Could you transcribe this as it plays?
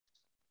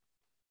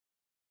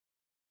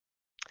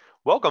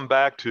Welcome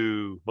back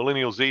to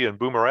Millennial Z and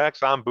Boomer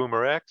X. I'm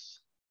Boomer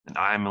X. And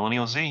I'm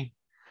Millennial Z.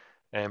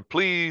 And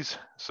please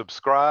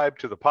subscribe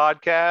to the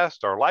podcast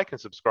or like and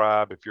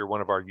subscribe if you're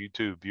one of our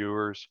YouTube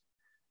viewers.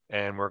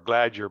 And we're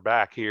glad you're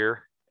back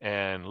here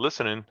and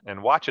listening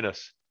and watching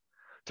us.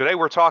 Today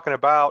we're talking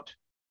about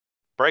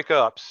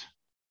breakups.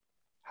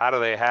 How do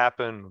they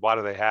happen? Why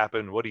do they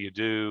happen? What do you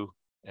do?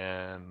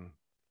 And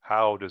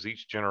how does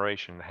each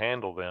generation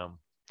handle them?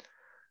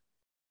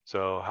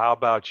 So how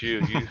about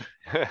you?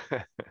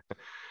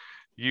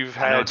 You've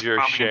I know had it's your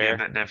probably going to be a share.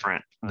 bit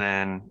different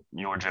than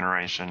your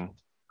generation.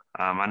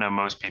 I know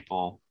most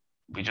people,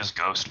 we just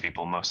ghost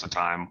people most of the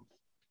time.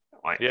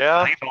 Like, I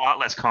Yeah, think it's a lot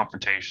less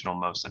confrontational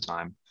most of the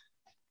time.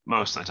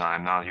 Most of the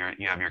time. Now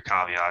you have your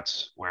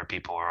caveats where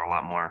people are a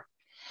lot more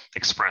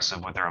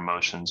expressive with their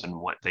emotions and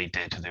what they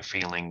did to their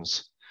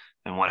feelings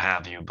and what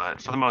have you.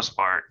 But for the most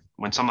part,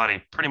 when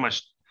somebody pretty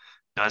much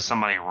does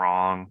somebody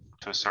wrong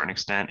to a certain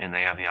extent and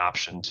they have the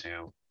option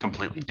to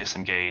completely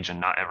disengage and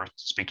not ever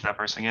speak to that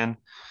person again,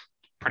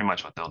 pretty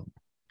much what they'll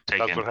take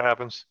that's in. what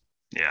happens.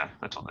 Yeah,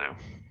 that's what they'll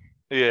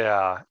do.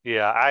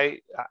 Yeah. I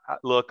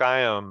look.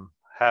 I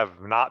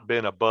have not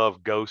been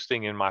above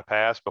ghosting in my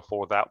past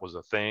before that was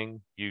a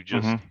thing. You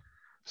just Hmm.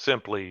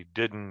 simply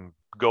didn't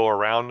go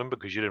around them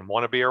because you didn't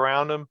want to be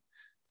around them,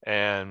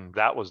 and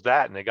that was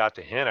that. And they got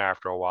the hint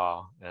after a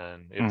while.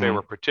 And if they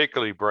were Hmm.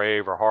 particularly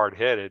brave or hard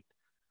headed,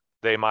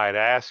 they might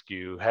ask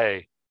you,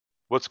 "Hey,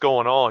 what's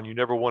going on? You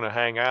never want to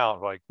hang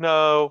out?" Like,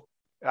 no,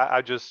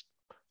 I just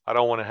I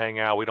don't want to hang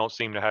out. We don't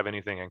seem to have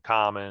anything in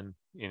common,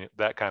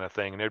 that kind of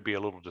thing. And there'd be a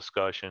little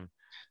discussion, and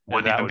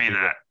Wouldn't that even would be be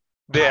that.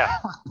 that. Yeah,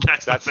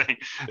 That's the that's thing.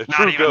 a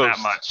Not true even that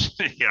ghost.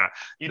 much. Yeah,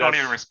 you don't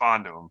even That's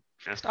respond to them.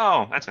 Just,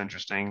 oh, that's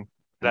interesting, and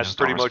that's just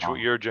don't pretty much what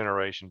respond. your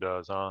generation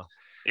does, huh?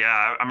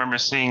 Yeah, I remember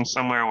seeing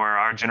somewhere where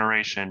our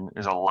generation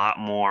is a lot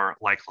more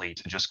likely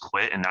to just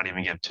quit and not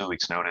even give 2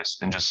 weeks notice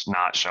and just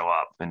not show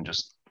up and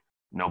just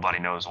nobody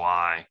knows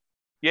why.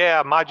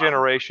 Yeah, my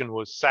generation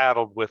was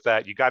saddled with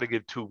that. You got to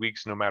give 2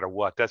 weeks no matter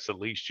what. That's the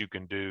least you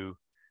can do.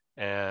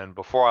 And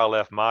before I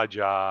left my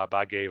job,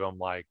 I gave them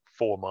like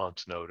 4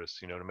 months notice,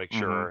 to make Hmm.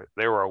 sure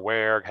they were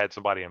aware, had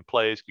somebody in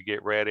place, could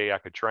get ready. I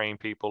could train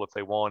people if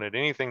they wanted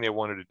anything they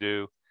wanted to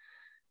do.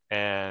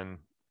 And,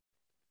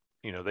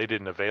 they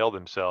didn't avail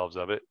themselves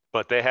of it,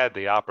 but they had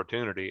the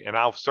opportunity. And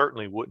I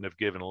certainly wouldn't have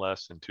given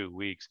less than 2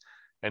 weeks.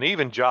 And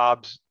even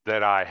jobs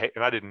that I hate,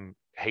 and I didn't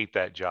hate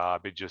that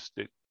job.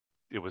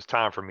 It was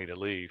time for me to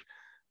leave.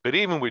 But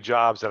even with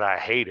jobs that I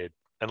hated,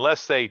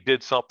 unless they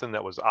did something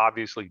that was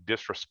obviously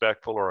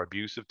disrespectful or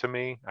abusive to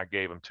me, I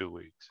gave them 2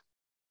 weeks,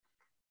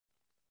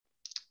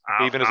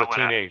 even as a I would,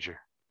 teenager,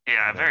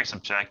 yeah, you know. very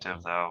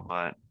subjective though,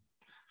 but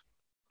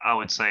I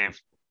would say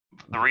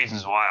the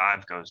reasons why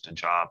I've ghosted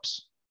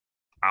jobs,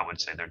 I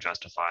would say they're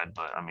justified,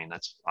 but I mean,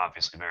 that's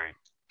obviously very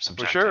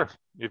For sure.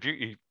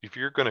 subjective. If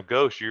you're going to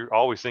ghost, you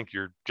always think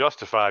you're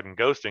justified in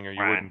ghosting, or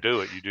you Right. wouldn't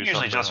do it. You do Usually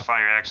something else. justify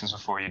your actions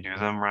before you do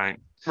them, right?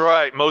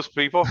 Right. Most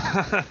people,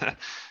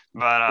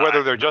 But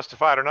whether they're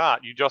justified or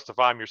not, you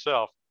justify them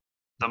yourself.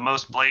 the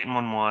most blatant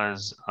one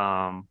was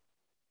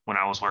when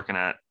I was working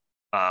at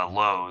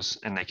Lowe's,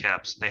 and they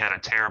had a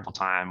terrible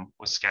time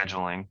with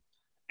scheduling,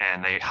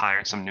 and they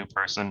hired some new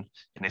person,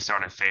 and they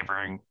started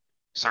favoring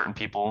certain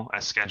people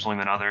as scheduling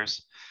than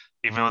others,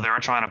 even though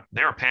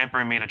they were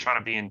pampering me to try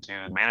to be into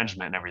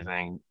management and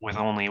everything with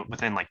only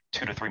within like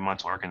 2 to 3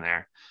 months working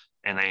there,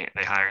 and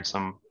they hired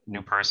some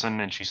new person,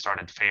 and she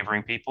started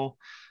favoring people,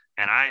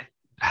 and I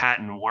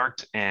hadn't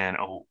worked in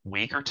a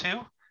week or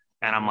two,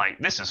 and I'm Hmm. like,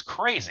 this is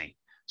crazy.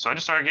 So I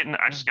just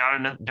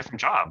got a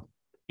different job.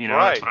 That's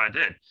Right. what I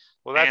did.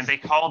 Well, And they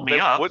called me they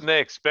up. wouldn't they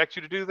expect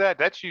you to do that?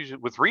 That's usually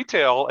with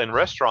retail and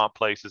restaurant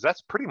places.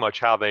 That's pretty much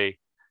how they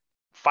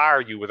fire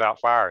you without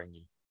firing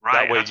you. That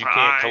Right. way That's you what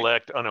can't I,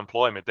 collect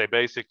unemployment. They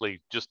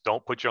basically just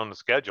don't put you on the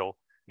schedule.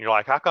 You're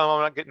like, how come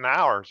I'm not getting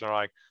hours? And they're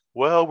like,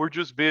 well, we're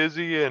just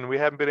busy and we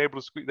haven't been able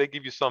to squeeze. They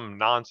give you some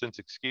nonsense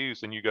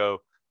excuse and you go,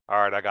 all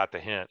right, I got the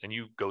hint. And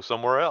you go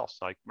somewhere else.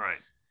 Like, right.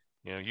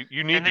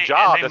 you need And the they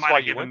job. That's might why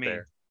have you given went me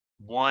there.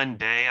 1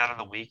 day out of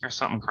the week or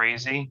something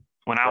crazy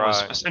when I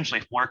was Right.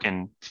 essentially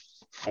working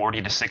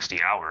 40 to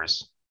 60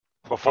 hours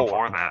Before.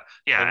 before that. And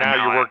Yeah. And now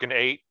now you're working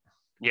 8.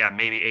 yeah,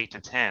 maybe 8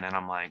 to 10. And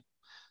I'm like,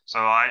 so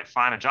I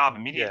find a job Yeah.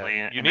 immediately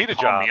You and they need a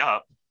call me job.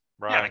 up.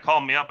 Yeah, they Right.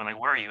 called me up and like,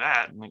 where are you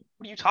at? And like,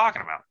 what are you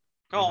talking about?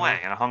 Go Hmm. away.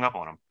 And I hung up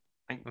on them.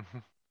 Like,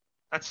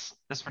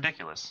 that's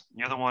ridiculous.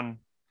 You're the one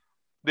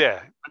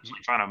Yeah.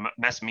 actually trying to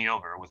mess me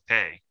over with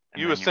pay,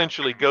 and You then you're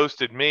essentially expecting me.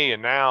 ghosted me,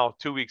 and now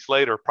 2 weeks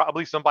later,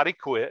 probably somebody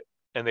quit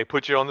and they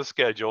put you on the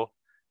schedule.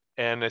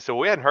 And they said,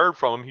 we hadn't heard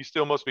from him. He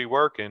still must be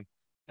working.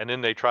 And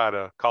then they try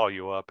to call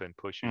you up and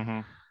push you.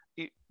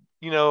 Hmm.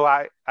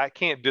 I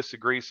can't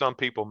disagree. Some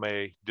people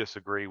may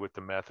disagree with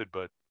the method,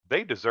 but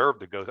they deserve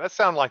to go. That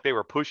sounded like they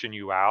were pushing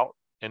you out.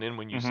 And then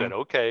when you said, Hmm.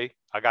 okay,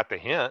 I got the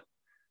hint.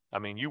 I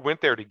mean, you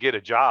went there to get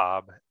a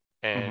job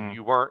and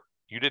Hmm.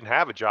 you didn't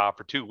have a job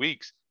for 2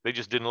 weeks. They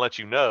just didn't let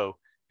you know.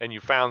 And you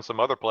found some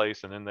other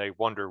place and then they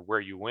wonder where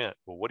you went.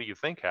 Well, what do you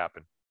think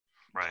happened?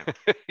 Right.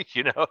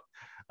 you know,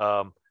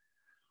 um,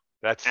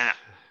 That's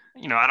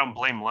And I don't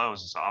blame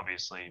Lowe's. It's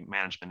obviously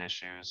management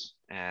issues,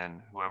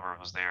 and whoever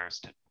was there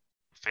is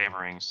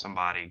favoring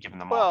somebody, giving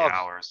them all the well,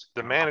 hours,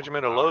 the giving them all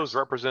management the of Lowe's hours.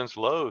 represents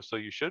Lowe's, so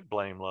you should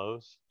blame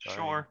Lowe's. I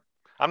mean, Sure,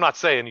 I'm not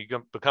saying you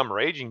can become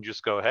raging.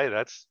 Just go, hey,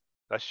 that's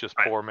just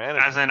right. poor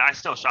As management. in, I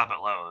still shop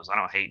at Lowe's. I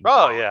don't hate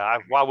Oh Lowe's. yeah,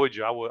 why would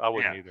you? I wouldn't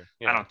Yeah, either.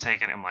 I Yeah, don't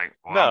take it. I'm like,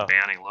 well, I'm no,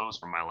 banning Lowe's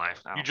from my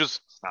life. I you don't.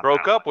 just It's not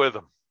broke that up way. with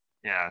them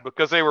Yeah.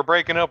 because they were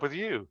breaking up with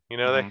you. They,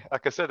 Hmm.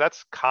 like I said,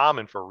 that's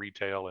common for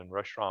retail and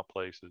restaurant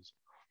places.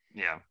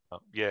 Yeah.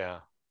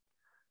 Yeah,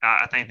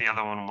 I think the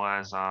other one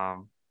was I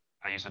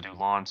used to do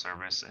lawn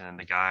service, and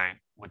the guy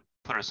would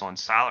put us on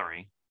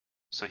salary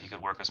so he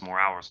could work us more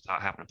hours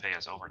without having to pay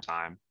us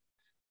overtime.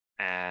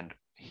 And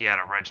he had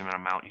a regiment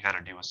amount. You had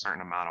to do a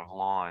certain amount of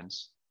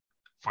lawns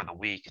for the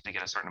week to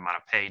get a certain amount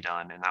of pay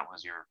done, and that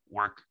was your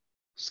work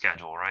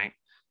schedule, right?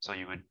 So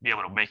you would be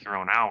able to make your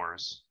own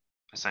hours.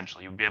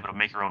 Essentially, you'd be able to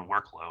make your own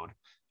workload,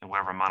 and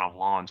whatever amount of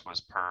lawns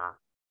was per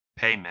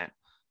payment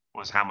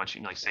was how much.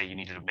 Like, say you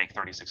needed to make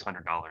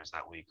 $3,600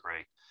 that week,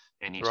 right?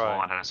 And each right.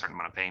 lawn had a certain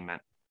amount of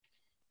payment.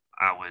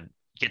 I would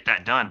get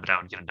that done, but I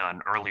would get it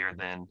done earlier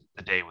than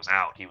the day was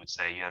out. He would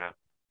say you had to,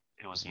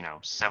 it was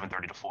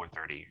 7:30 to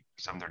 4:30,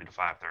 7:30 to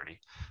 5:30,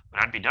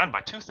 but I'd be done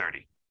by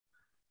 2:30.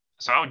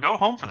 So I would go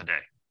home for the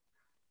day,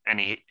 and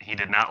he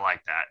did not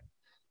like that.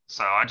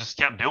 So I just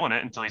kept doing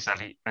it until he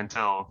said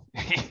until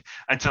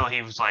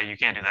he was like, you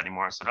can't do that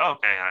anymore. I said, oh,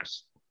 okay. I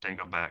just didn't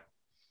go back.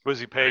 Was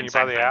he And paying then you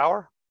by same the thing.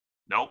 hour?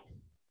 Nope.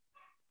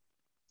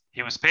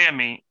 He was paying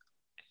me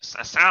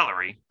a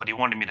salary, but he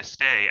wanted me to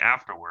stay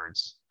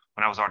afterwards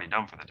when I was already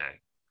done for the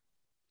day.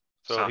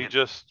 So So he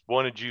just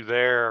wanted you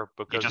there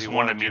he because he just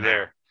wanted wanted me you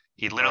there. there.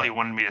 He literally Right,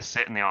 wanted me to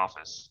sit in the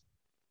office.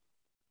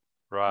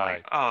 I'm like,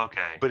 right. oh,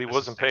 okay, But he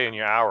this is wasn't paying stupid.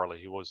 you hourly.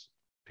 He was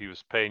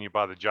paying you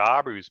by the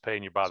job, or he was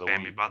paying you by He's the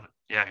paying me week. by the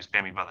Yeah, he was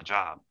paying me by the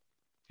job.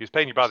 He was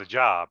paying you It by was the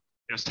job.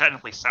 it was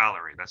technically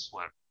salary. That's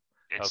what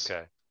it's.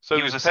 Okay. So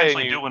He he was was paying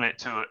essentially you doing it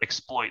to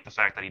exploit the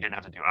fact that he didn't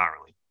have to do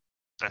hourly.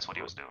 That's what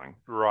he was doing.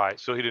 right.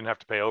 So he didn't have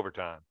to pay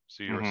overtime.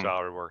 So you were a Hmm.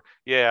 salary worker.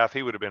 Yeah, if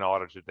he would have been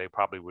audited, they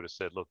probably would have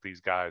said, look,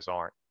 these guys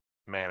aren't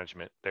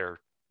management. They're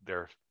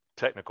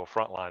technical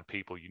frontline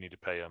people. You need to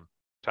pay them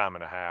time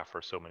and a half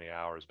for so many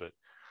hours. But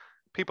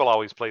people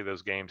always play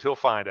those games. He'll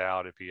find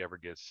out if he ever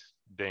gets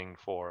dinged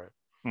for it.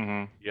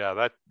 Hmm.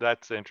 Yeah,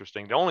 that's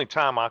interesting. The only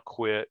time I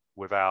quit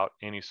without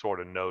any sort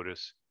of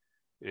notice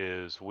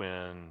is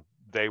when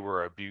they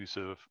were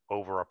abusive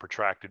over a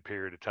protracted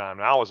period of time.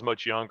 Now, I was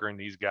much younger, and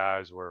these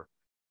guys were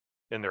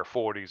in their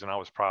 40s, and I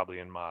was probably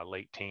in my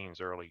late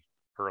teens, early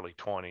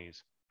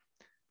 20s,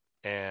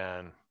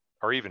 and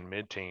or even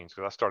mid teens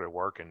because I started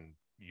working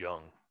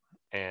young.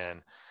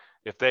 And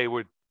if they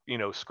would,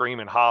 scream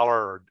and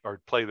holler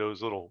or play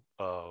those little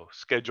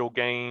schedule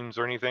games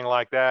or anything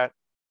like that,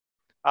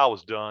 I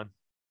was done.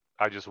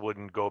 I just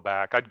wouldn't go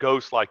back. I'd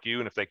ghost like you,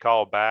 and if they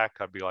called back,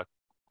 I'd be like,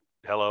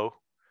 "Hello,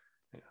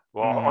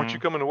 well, aren't you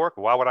Hmm. coming to work?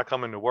 Why would I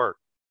come into work?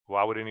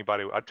 Why would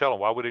anybody?" I'd tell them,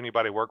 "Why would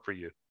anybody work for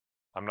you?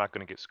 I'm not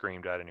going to get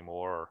screamed at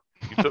anymore. Or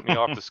you took me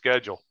off the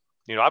schedule."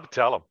 I would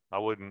tell them. I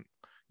wouldn't,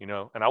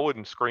 and I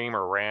wouldn't scream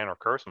or rant or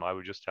curse them. I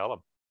would just tell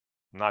them,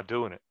 "I'm not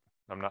doing it.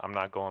 I'm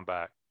not going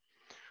back."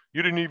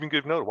 You didn't even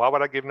give notice. Why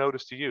would I give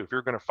notice to you? If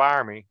you're going to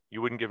fire me,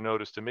 you wouldn't give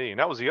notice to me. And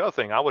that was the other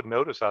thing. I would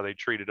notice how they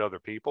treated other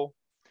people.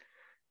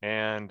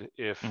 And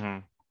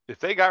Hmm. if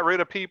they got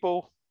rid of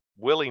people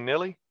willy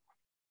nilly,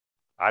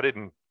 I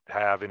didn't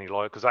have any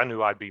loyalty because I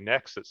knew I'd be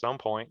next at some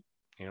point.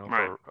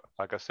 Right. For,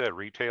 like I said,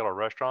 retail or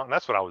restaurant, and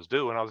that's what I was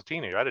doing. I was a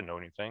teenager. I didn't know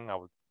anything. I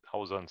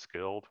was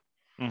unskilled,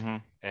 Hmm.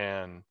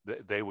 and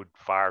they would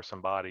fire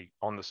somebody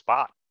on the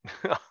spot,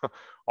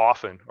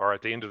 often, or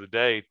at the end of the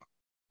day,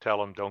 tell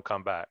them don't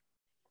come back,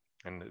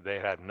 and they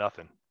had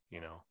nothing.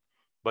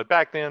 But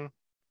back then,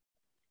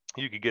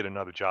 you could get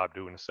another job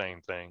doing the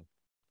same thing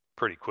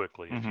pretty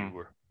quickly if you Hmm.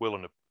 were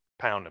willing to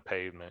pound the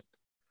pavement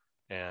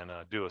and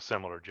do a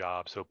similar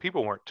job. So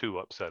people weren't too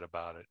upset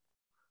about it.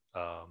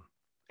 Um,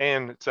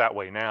 and it's that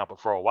way now. But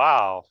for a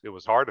while, it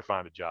was hard to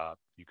find a job.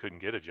 You couldn't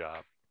get a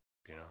job,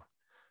 you know.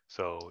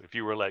 So if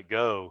you were let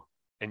go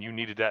and you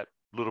needed that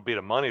little bit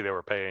of money they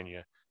were paying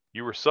you,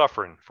 you were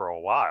suffering for a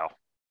while.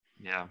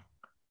 Yeah.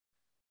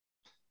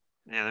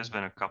 Yeah. There's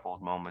been a couple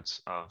of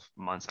moments of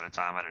months at a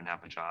time I didn't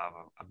have a job.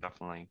 I've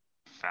definitely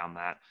found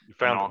that. You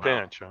And found the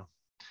although pinch, huh?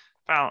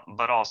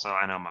 but also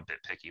I know I'm a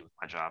bit picky with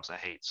my jobs. I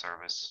hate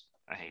service.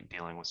 I hate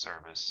dealing with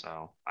service,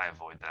 so I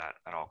avoid that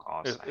at all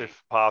costs.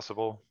 If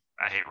possible.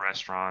 I hate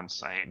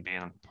restaurants. I hate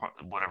being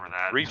whatever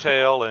that.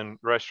 Retail and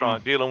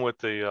Mm, restaurant dealing with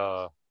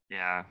the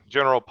yeah,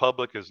 general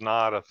public is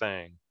not a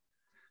thing.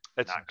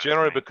 It's not good for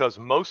generally me. because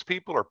most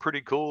people are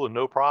pretty cool and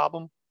no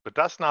problem, but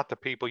that's not the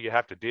people you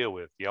have to deal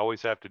with. You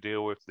always have to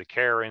deal with the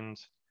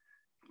Karens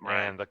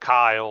Right. and the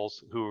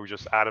Kyles who are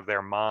just out of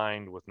their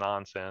mind with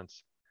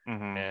nonsense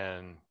Hmm.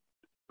 and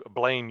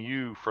blame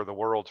you for the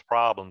world's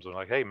problems. And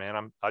like, hey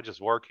man, I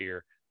just work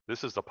here.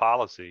 This is the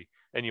policy.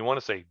 And you want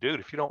to say, dude,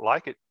 if you don't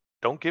like it,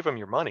 don't give them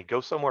your money.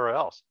 Go somewhere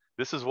else.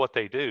 This is what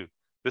they do.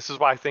 This is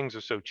why things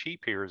are so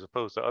cheap here as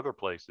opposed to other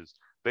places.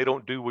 They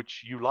don't do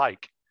what you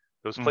like.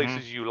 Those Mm-hmm.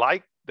 places you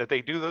like that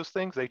they do those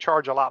things, they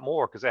charge a lot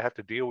more because they have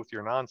to deal with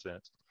your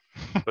nonsense.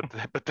 But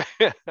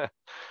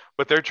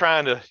but they're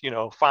trying to,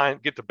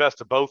 get the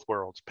best of both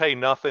worlds, pay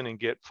nothing and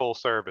get full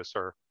service,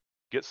 or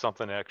get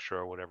something extra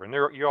or whatever. And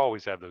you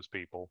always have those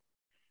people,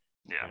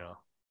 you Yeah. know.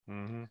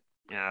 hmm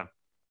Yeah.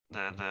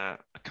 The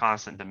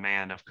constant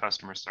demand of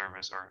customer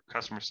service or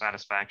customer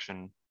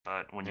satisfaction,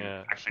 but when you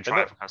Yeah. actually And try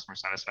that, for customer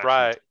satisfaction, it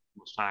right. takes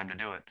much time to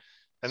do it.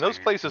 And So those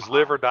you're places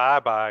live behind. or die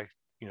by,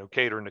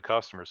 catering to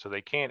customers, so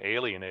they can't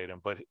alienate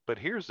them. But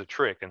here's the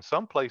trick, and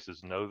some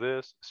places know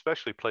this,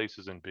 especially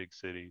places in big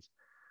cities,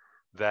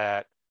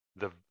 that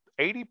the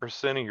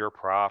 80% of your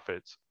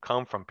profits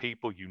come from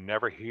people you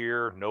never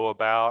hear, know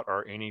about,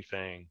 or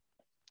anything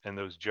in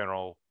those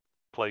general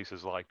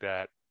places like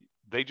that.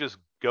 They just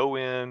go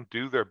in,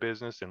 do their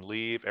business, and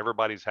leave.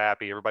 Everybody's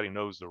happy. Everybody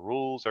knows the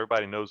rules.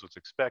 Everybody knows what's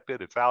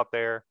expected. It's out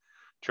there.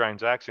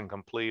 Transaction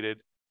completed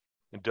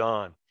and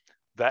done.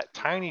 That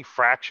tiny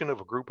fraction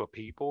of a group of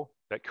people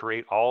that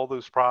create all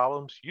those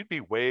problems, you'd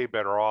be way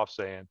better off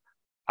saying,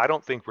 I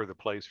don't think we're the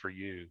place for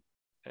you,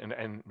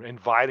 and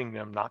inviting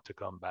them not to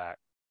come back.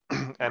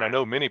 And I Right.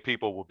 know many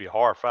people will be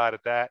horrified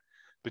at that,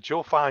 but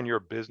you'll find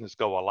your business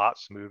go a lot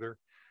smoother.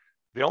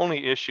 The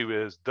only issue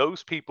is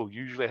those people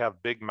usually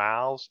have big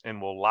mouths and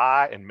will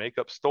lie and make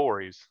up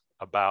stories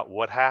about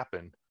what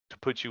happened to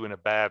put you in a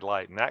bad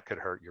light, and that could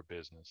hurt your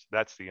business.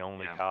 That's the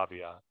only Yeah.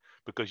 caveat,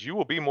 because you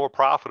will be more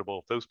profitable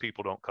if those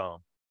people don't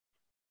come.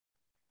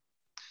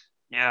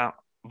 Yeah.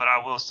 But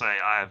I will say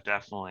I have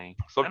definitely,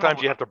 and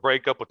Sometimes you have to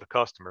break up with the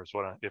customers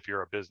if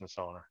you're a business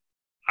owner.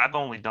 I've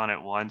only done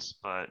it once,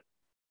 but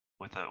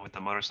with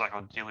the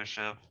motorcycle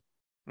dealership,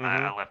 hmm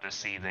I left a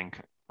seething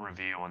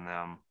review on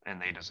them,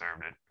 and they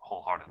deserved it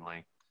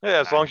wholeheartedly. Yeah, And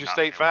as I long do as you not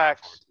state feel bad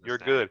for it facts, to this you're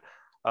day. good.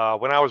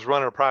 When I was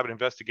running a private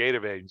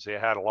investigative agency, I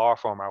had a law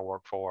firm I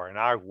worked for, and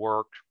I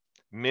worked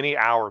many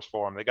hours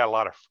for them. They got a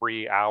lot of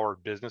free hour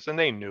business, and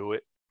they knew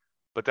it.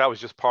 But that was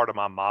just part of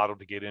my model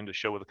to get in, to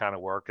show the kind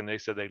of work. And they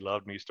said they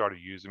loved me, started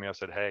using me. I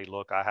said, hey,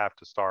 look, I have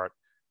to start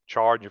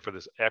charging for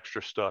this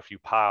extra stuff you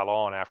pile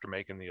on after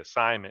making the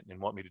assignment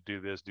and want me to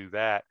do this, do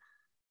that.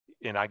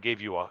 And I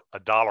gave you a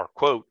dollar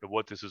quote of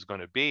what this is going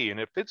to be. And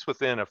if it's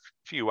within a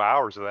few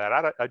hours of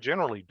that, I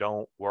generally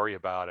don't worry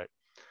about it.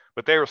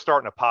 But they were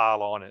starting to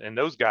pile on it. And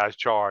those guys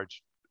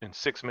charge in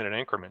 6 minute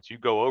increments. You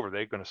go over,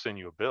 they're going to send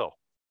you a bill.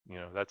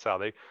 That's how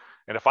they.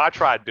 And if I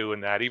tried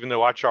doing that, even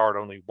though I charged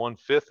only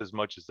 1/5 as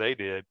much as they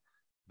did,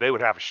 they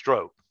would have a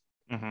stroke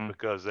Mm-hmm.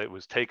 because it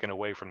was taken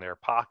away from their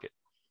pocket.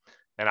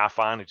 And I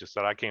finally just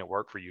said, I can't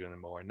work for you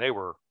anymore. And they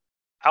were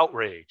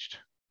outraged,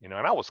 and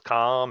I was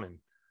calm and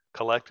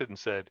collected and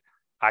said,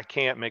 I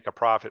can't make a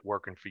profit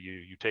working for you.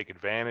 You take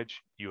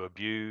advantage, you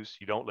abuse,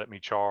 you don't let me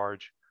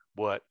charge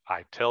what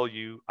I tell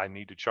you I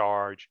need to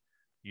charge.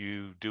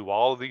 You do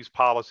all of these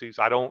policies.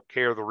 I don't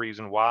care the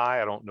reason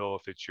why. I don't know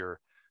if it's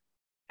your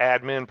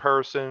admin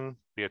person,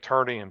 the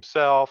attorney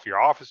himself, your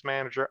office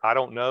manager. I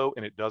don't know.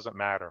 And it doesn't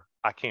matter.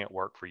 I can't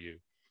work for you.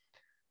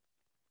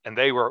 And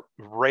they were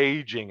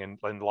raging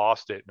and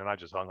lost it. And I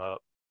just hung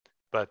up.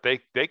 But they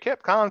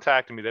kept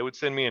contacting me. They would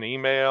send me an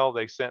email.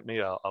 They sent me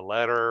a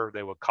letter.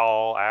 They would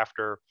call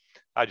after.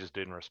 I just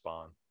didn't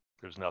respond.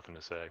 There's nothing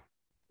to say.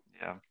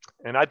 Yeah.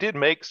 And I did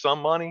make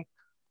some money,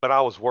 but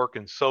I was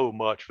working so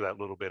much for that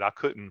little bit. I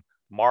couldn't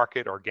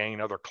market or gain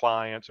other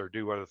clients or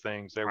do other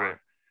things. They Right.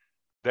 were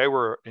they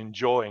were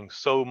enjoying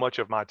so much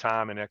of my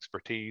time and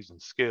expertise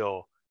and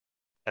skill,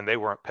 and they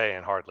weren't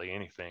paying hardly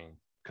anything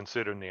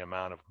considering the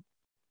amount of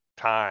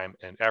time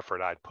and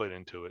effort I'd put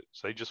into it.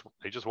 So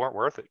they just weren't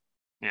worth it.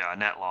 Yeah. A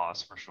net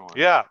loss for sure.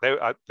 Yeah,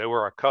 they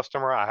were a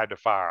customer I had to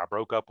fire. I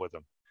broke up with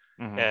them.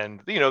 Mm-hmm.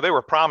 And they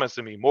were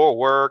promising me more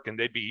work and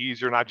they'd be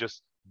easier, and I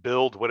just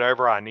build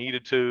whatever I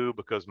needed to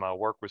because my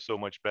work was so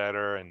much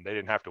better and they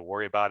didn't have to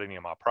worry about any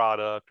of my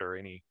product or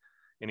any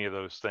of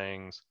those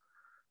things.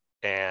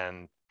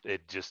 And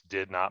it just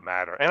did not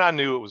matter. And I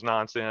knew it was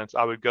nonsense.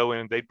 I would go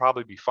in, they'd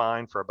probably be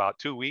fine for about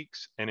 2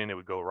 weeks, and then it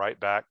would go right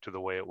back to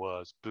the way it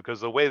was because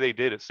the way they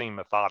did it seemed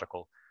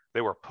methodical. They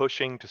were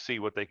pushing to see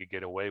what they could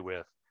get away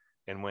with.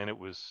 And when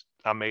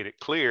I made it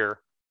clear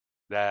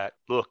that,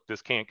 look,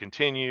 this can't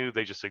continue,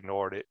 they just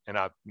ignored it. And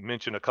I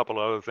mentioned a couple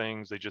of other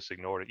things, they just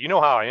ignored it. You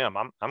know how I am.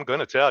 I'm going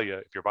to tell you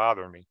if you're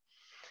bothering me,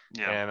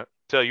 Yeah. and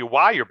tell you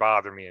why you're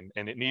bothering me,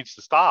 and it needs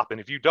to stop. And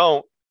if you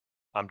don't,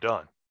 I'm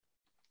done.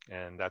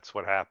 And that's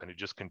what happened. It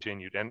just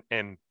continued.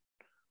 And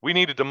we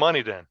needed the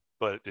money then,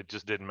 but it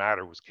just didn't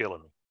matter. It was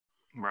killing me.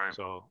 Right.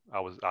 So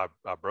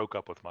I broke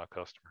up with my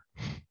customer.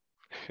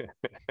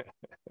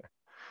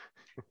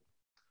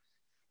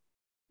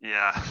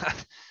 Yeah.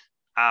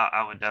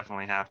 I would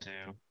definitely have to.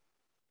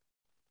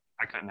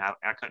 I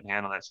couldn't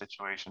handle that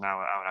situation. I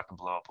would have to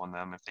blow up on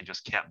them if they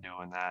just kept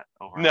doing that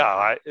over and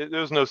No, over.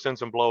 there was no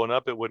sense in blowing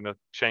up. It wouldn't have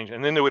changed.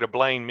 And then they would have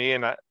blamed me,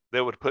 and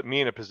they would have put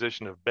me in a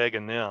position of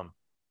begging them,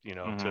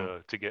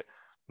 Mm-hmm. to get.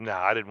 No,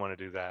 I didn't want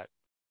to do that.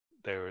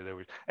 They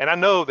were, and I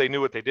know they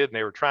knew what they did, and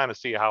they were trying to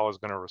see how I was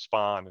going to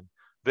respond. And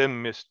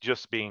them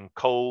just being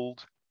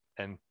cold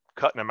and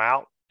cutting them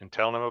out and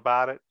telling them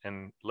about it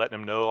and letting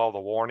them know all the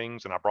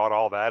warnings. And I brought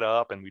all that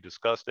up and we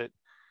discussed it.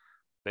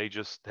 They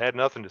just had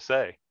nothing to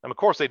say. And of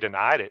course they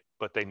denied it,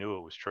 but they knew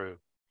it was true.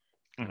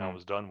 And I Mm-hmm.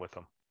 was done with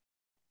them.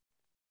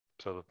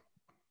 So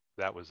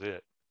that was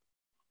it.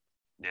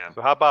 Yeah.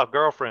 So how about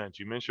girlfriends?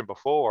 You mentioned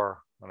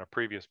before on a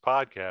previous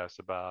podcast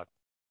about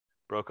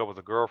broke up with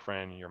a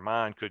girlfriend and your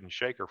mind couldn't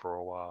shake her for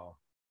a while.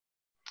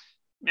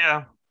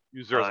 Yeah.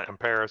 Use her as a But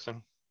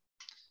comparison.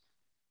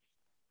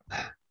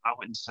 I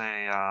wouldn't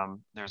say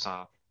there's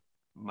a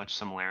much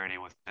similarity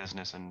with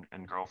business and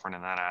girlfriend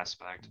in that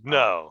aspect.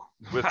 No,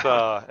 with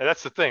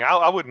that's the thing.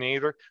 I wouldn't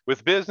either.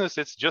 With business,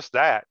 it's just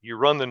that you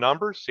run the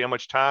numbers, see how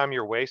much time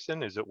you're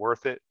wasting. Is it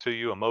worth it to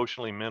you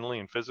emotionally, mentally,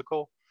 and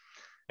physical?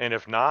 And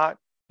if not,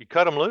 you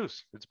cut them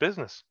loose. It's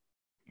business.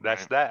 That's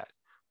Right. that.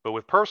 But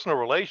with personal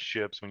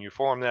relationships, when you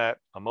form that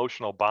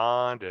emotional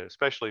bond,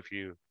 especially if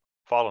you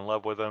fall in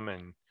love with them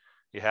and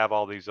you have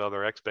all these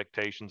other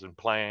expectations and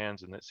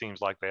plans, and it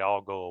seems like they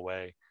all go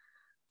away,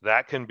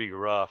 that can be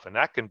rough, and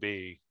that can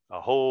be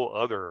a whole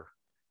other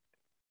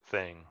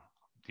thing.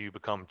 You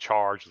become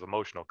charged with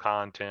emotional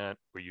content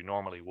where you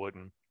normally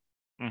wouldn't,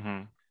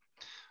 Mm-hmm.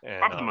 and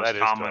Probably the most that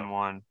is common tough.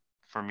 one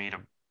for me to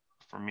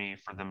for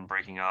them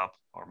breaking up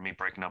or me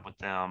breaking up with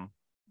them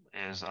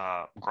is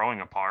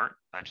growing apart.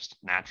 That just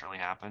naturally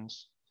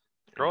happens.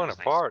 Growing Is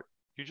they apart,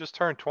 you just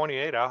turned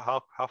 28.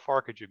 How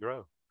far could you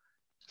grow?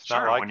 It's not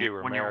Sure, like you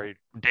were when you're married.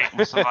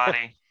 dating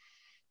somebody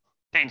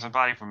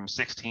from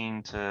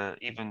 16 to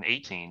even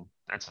 18,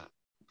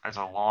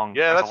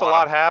 Yeah, that's a that's a lot of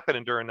lot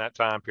happening during that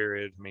time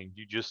period. I mean,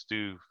 you just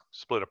do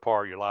split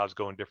apart. Your lives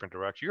go in different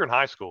directions. You're in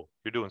high school.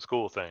 You're doing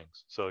school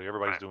things, so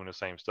everybody's right. doing the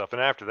same stuff.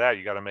 And after that,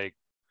 you got to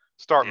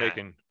start Yeah,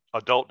 making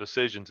adult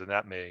decisions, and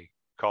that may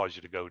cause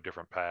you to go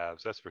different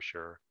paths. That's for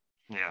sure.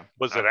 yeah.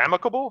 Was it That would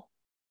amicable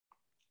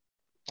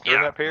during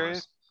Yeah, that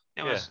period?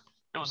 it Yeah, was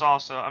it was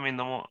also, I mean,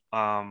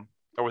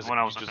 or the was it one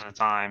I you was with just at the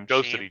time,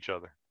 ghosted each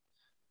other?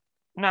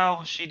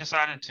 no, she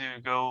decided to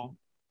go,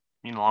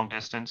 long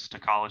distance to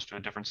college to a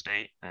different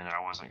state, and I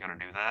wasn't going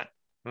to do that.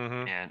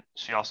 Mm-hmm. And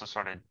she also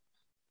started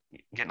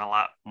getting a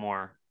lot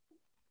more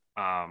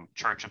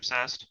church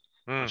obsessed,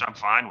 which Mm. I'm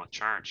fine with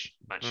church,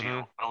 but she Mm-hmm.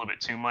 a little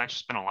bit too much,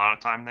 spent a lot of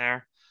time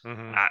there,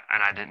 Mm-hmm.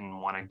 and I didn't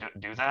want to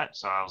do that.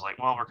 So I was like,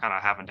 well, we're kind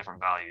of having different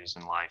values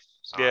in life.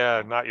 So I Yeah,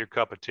 think, not your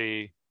cup of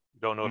tea.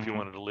 Don't know if you hmm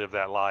wanted to live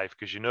that life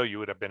because you know you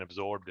would have been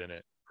absorbed in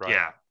it, right?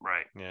 yeah,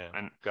 right. Yeah,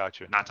 And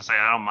gotcha. not to say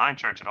I don't mind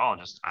church at all,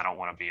 just I don't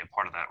want to be a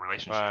part of that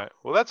relationship. Right.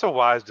 Well, that's a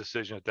wise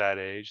decision at that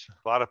age.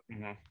 A lot of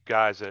Hmm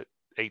guys at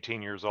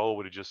 18 years old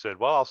would have just said,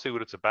 "Well, I'll see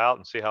what it's about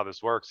and see how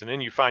this works." And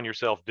then you find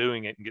yourself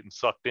doing it and getting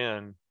sucked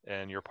in,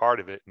 and you're part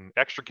of it. And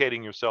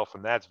extricating yourself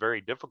from that's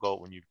very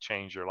difficult when you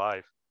change your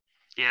life.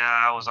 Yeah,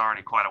 I was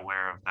already quite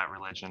aware of that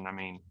religion. I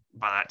mean,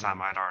 by that time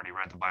Mm. I'd already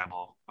read the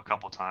Bible a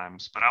couple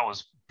times, but I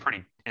was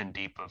pretty in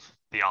deep of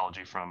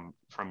theology from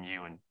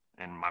you and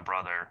my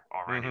brother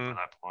already Mm-hmm. by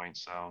that point.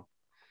 So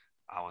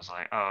I was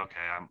like, oh,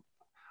 okay,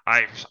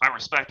 I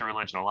respect the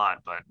religion a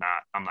lot, but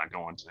I'm not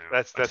going to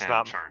That's attend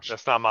not church.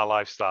 that's not my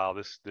lifestyle.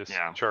 This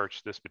Yeah.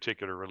 church, this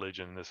particular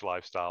religion, this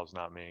lifestyle is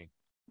not me.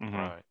 hmm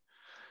Right.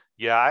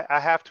 Yeah, I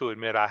have to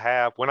admit I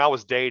have when I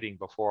was dating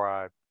before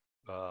I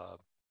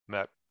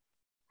met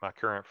my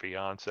current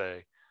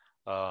fiance,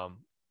 um,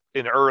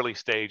 in the early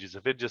stages,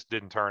 if it just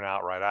didn't turn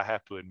out right, I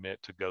have to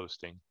admit to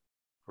ghosting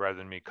rather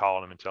than me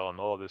calling him and telling him,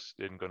 "Oh, this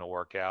isn't going to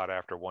work out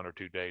after one or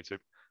two dates."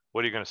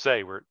 What are you going to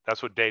say?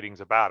 That's what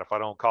dating's about. If I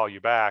don't call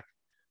you back,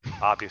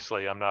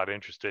 obviously I'm not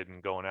interested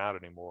in going out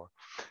anymore.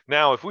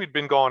 Now, if we'd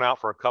been going out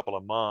for a couple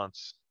of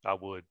months, I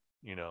would,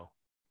 you know,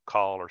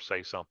 call or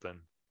say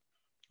something.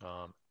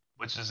 Um,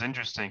 Which is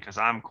interesting because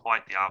I'm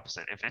quite the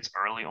opposite. If it's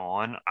early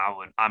on,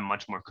 I'm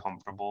much more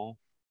comfortable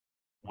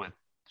with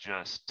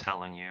just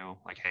telling you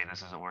like, hey,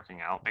 this isn't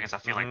working out because I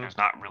feel like mm-hmm. there's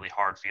not really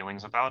hard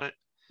feelings about it.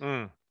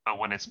 Mm. But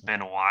when it's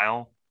been a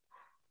while,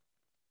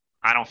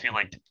 I don't feel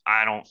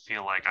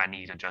like I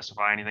need to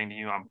justify anything to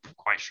you. I'm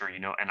quite sure you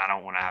know, and I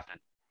don't want to have to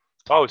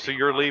Oh, talk to so you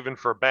you're about it. leaving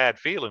for a bad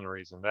feeling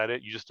reason. That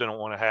it? You just didn't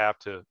want to have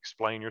to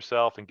explain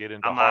yourself and get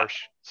into I'm not.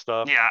 harsh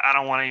stuff. Yeah, I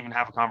don't want to even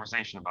have a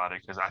conversation about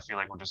it because I feel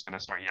like we're just going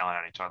to start yelling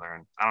at each other,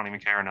 and I don't even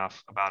care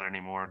enough about it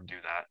anymore to do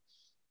that.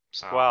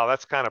 So Wow,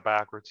 that's kind of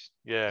backwards.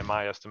 Yeah, in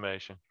my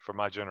estimation, for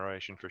my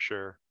generation, for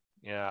sure.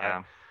 Yeah,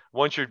 yeah.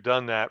 once you've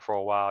done that for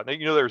a while,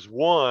 now, there's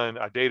one.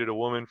 I dated a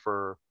woman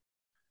for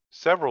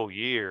several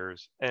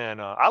years,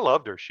 and I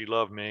loved her. She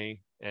loved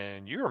me,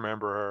 and you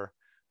remember her.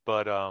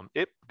 But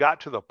it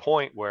got to the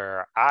point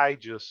where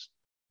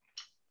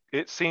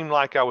it seemed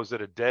like I was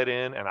at a dead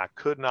end, and I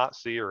could not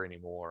see her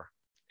anymore.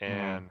 hmm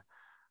And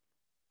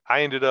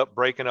I ended up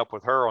breaking up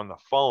with her on the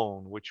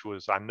phone, which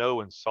was, I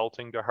know,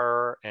 insulting to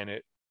her, and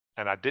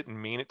I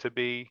didn't mean it to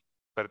be,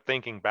 but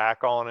thinking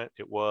back on it,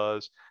 it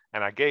was.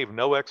 And I gave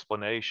no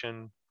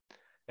explanation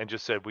and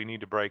just said we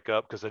need to break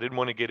up because I didn't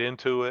want to get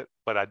into it,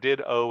 but I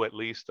did owe at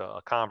least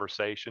a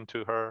conversation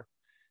to her,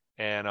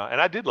 and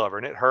I did love her,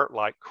 and it hurt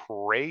like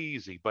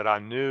crazy, but I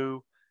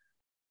knew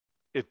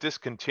it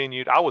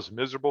discontinued. I was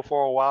miserable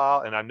for a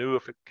while, and I knew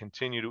if it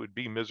continued, it would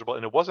be miserable.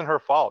 And it wasn't her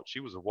fault. She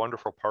was a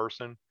wonderful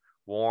person,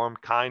 warm,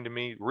 kind to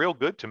me, real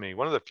good to me.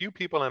 One of the few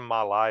people in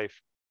my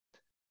life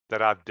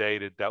that I've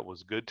dated that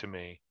was good to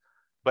me.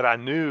 But I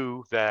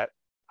knew that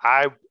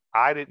I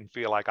I didn't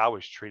feel like I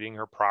was treating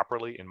her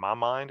properly in my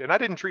mind, and I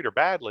didn't treat her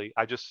badly.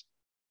 I just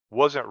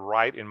wasn't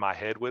right in my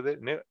head with it,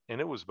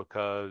 and it was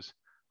because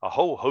a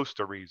whole host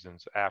of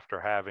reasons after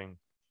having,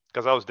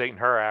 because I was dating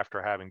her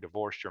after having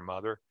divorced your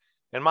mother,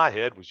 and my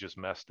head was just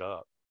messed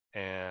up,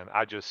 and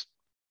I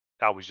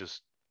was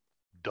just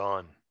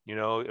done.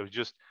 It was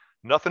just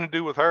nothing to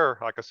do with her.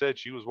 Like I said,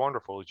 she was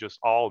wonderful. It's just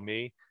all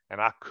me. And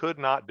I could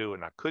not do it.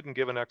 And I couldn't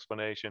give an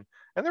explanation.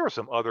 And there were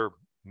some other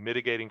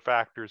mitigating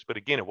factors. But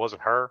again, it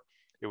wasn't her.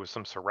 It was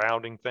some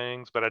surrounding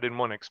things. But I didn't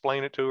want to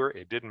explain it to her.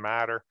 It didn't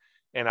matter.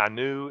 And I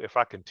knew if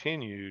I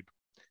continued,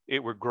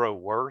 it would grow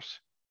worse.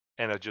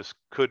 And I just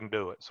couldn't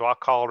do it. So I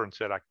called her and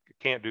said, I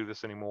can't do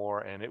this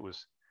anymore. And I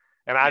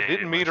Yeah, you didn't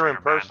didn't want meet to her treat in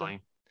her person.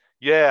 badly.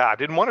 Yeah, I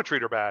didn't want to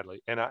treat her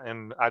badly. And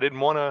I didn't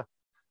want to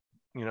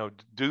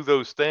do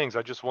those things.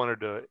 I just wanted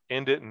to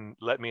end it and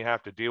let me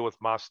have to deal with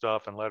my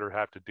stuff and let her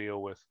have to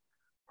deal with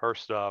her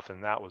stuff.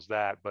 And that was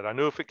that. But I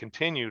knew if it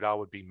continued, I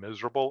would be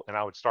miserable and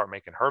I would start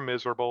making her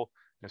miserable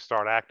and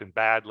start acting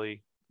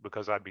badly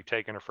because I'd be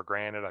taking her for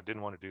granted. I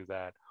didn't want to do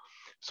that.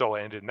 So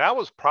I ended. And that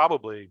was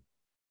probably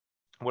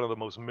one of the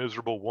most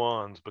miserable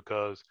ones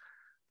because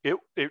it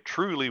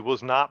truly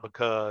was not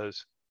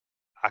because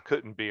I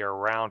couldn't be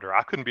around her.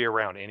 I couldn't be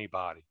around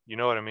anybody. You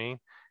know what I mean?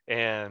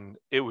 And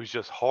it was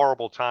just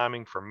horrible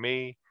timing for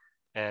me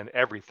and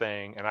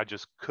everything. And I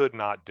just could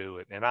not do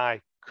it. And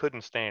I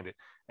couldn't stand it.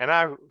 And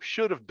I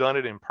should have done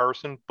it in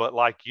person. But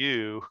like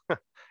you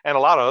and a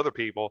lot of other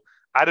people,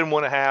 I didn't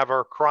want to have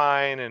her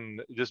crying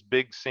and this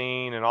big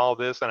scene and all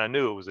this. And I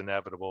knew it was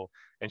inevitable.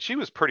 And she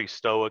was pretty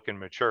stoic and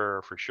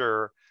mature for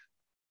sure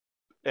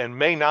and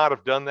may not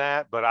have done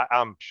that, but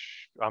I'm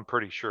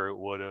pretty sure it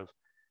would have,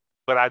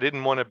 but I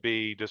didn't want to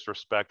be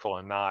disrespectful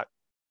and not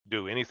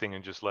do anything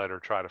and just let her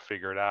try to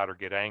figure it out or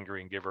get angry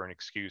and give her an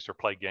excuse or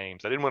play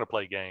games. I didn't want to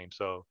play games.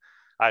 So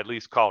I at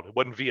least called. It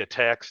wasn't via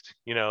text,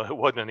 it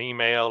wasn't an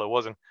email. It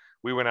wasn't,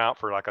 we went out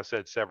for, like I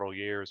said, several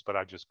years, but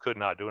I just could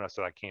not do it. I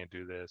said, I can't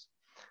do this.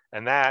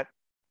 And that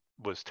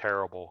was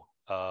terrible.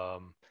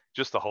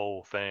 Just the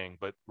whole thing.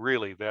 But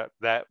really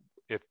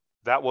if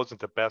that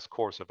wasn't the best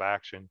course of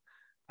action,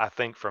 I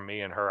think for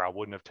me and her, I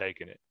wouldn't have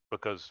taken it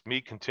because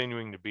me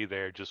continuing to be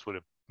there just would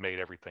have made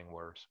everything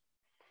worse.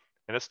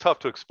 And it's tough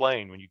to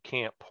explain when you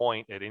can't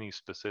point at any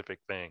specific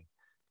thing.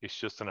 It's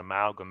just an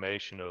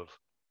amalgamation of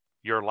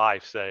your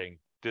life saying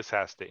this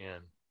has to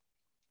end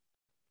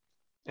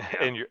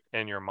Yeah.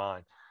 in your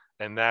mind.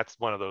 And that's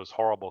one of those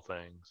horrible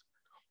things.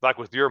 Like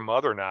with your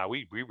mother and I,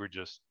 we were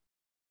just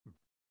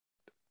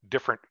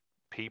different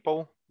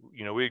people.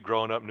 We had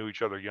grown up, knew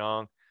each other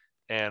young,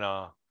 and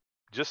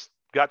just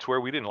got to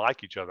where we didn't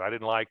like each other. I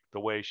didn't like the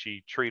way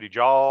she treated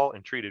y'all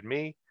and treated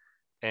me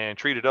and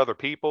treated other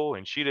people.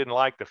 And she didn't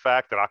like the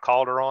fact that I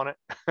called her on it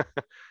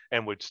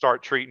and would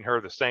start treating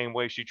her the same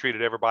way she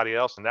treated everybody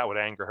else. And that would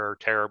anger her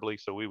terribly.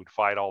 So we would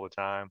fight all the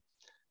time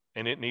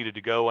and it needed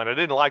to go. And I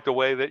didn't like the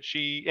way that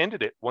she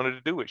ended it, wanted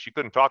to do it. She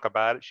couldn't talk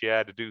about it. She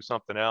had to do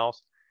something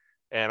else.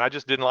 And I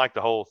just didn't like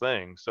the whole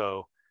thing.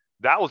 So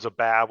that was a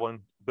bad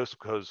one just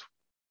because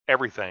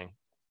everything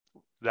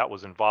that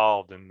was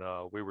involved and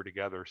we were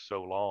together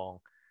so long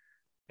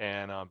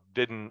and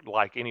didn't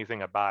like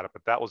anything about it.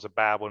 But that was a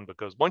bad one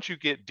because once you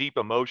get deep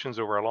emotions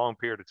over a long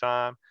period of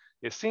time,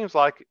 it seems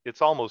like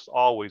it's almost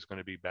always going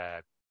to be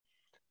bad,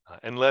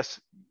 unless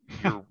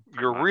you're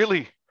Pretty much.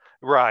 really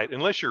right.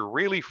 Unless you're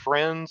really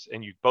friends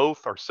and you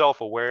both are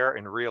self-aware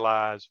and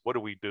realize what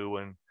are we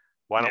doing?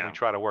 Why don't we Yeah.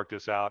 try to work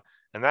this out?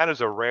 And that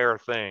is a rare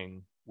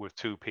thing with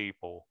two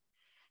people,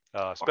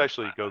 Or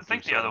especially go I through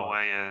think the so other much.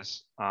 way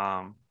is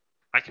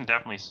I can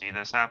definitely see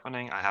this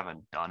happening. I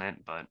haven't done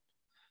it, but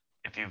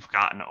if you've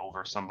gotten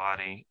over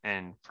somebody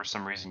and for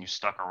some reason you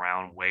stuck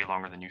around way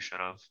longer than you should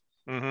have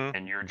Mm-hmm.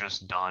 and you're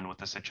just done with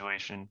the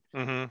situation,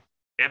 Mm-hmm.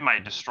 it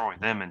might destroy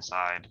them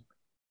inside,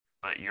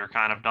 but you're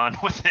kind of done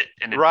with it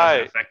and it doesn't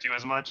Right. affect you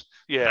as much.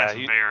 Yeah. That's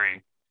very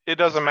It that's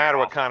doesn't very matter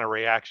what awful. kind of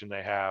reaction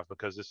they have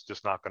because it's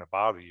just not going to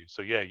bother you.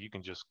 So yeah, you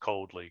can just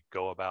coldly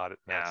go about it,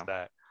 and that's Yeah.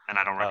 that. And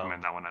I don't Um,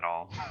 recommend that one at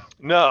all.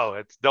 no,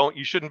 it's don't.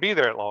 You shouldn't be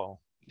there long,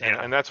 and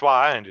Yeah. and that's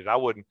why I ended. I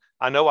wouldn't.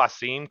 I know I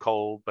seemed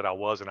cold, but I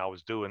wasn't. I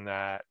was doing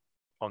that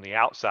on the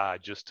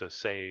outside just to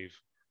save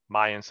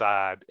my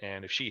inside.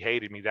 And if she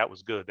hated me, that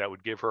was good. That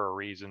would give her a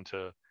reason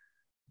to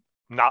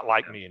not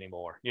like Yeah. me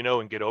anymore,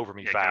 and get over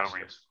me Yeah, get over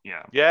you. faster.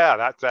 Yeah.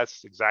 Yeah,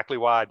 that's exactly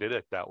why I did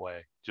it that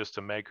way, just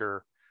to make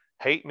her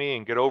hate me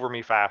and get over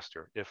me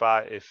faster. If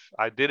I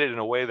did it in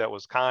a way that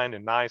was kind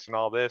and nice and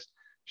all this,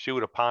 she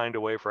would have pined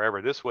away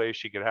forever. This way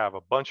she could have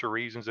a bunch of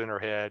reasons in her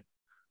head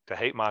to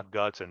hate my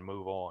guts and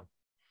move on.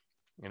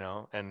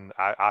 And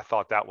I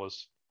thought that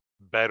was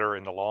better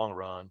in the long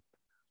run,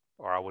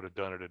 or I would have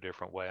done it a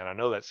different way. And I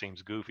know that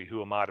seems goofy.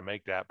 Who am I to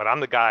make that? But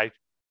I'm the guy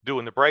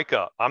doing the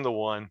breakup. I'm the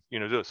one,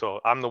 do it. So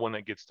I'm the one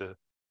that gets to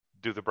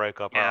do the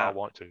breakup how I Yeah.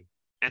 want to.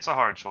 it's a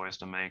hard choice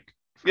to make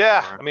for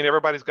Yeah, sure. I mean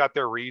everybody's got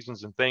their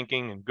reasons and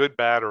thinking, and good,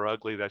 bad, or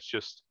ugly. That's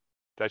just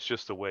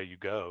the way you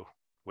go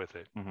with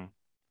it. Hmm.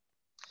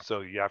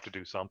 So you have to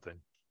do something.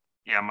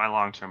 Yeah, my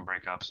long-term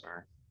breakups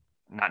are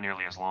not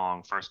nearly as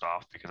long. First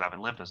off, because I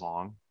haven't lived as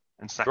long,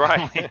 and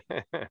Right.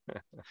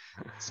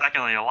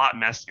 secondly, a lot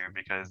messier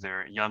because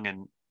they're young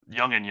in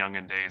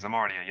days. I'm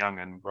already a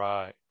youngin,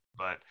 Right.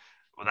 but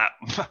well, that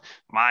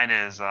mine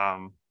is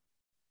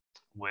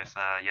with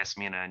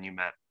Yasmina, and you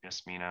met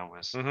Yasmina.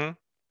 Was Mm-hmm.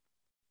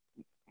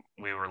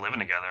 We were living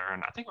together,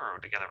 and I think we were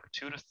together for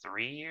 2 to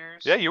 3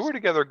 years. Yeah, you were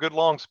together a good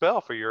long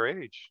spell for your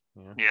age.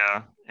 Yeah.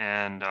 Yeah,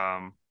 and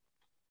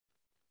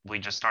we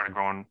just started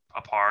growing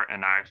apart,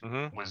 and I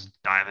Mm-hmm. was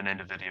diving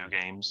into video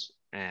games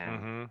and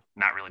Mm-hmm.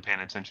 not really paying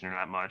attention to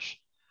that much.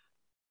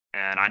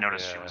 And I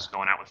noticed she Yeah. was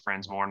going out with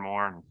friends more and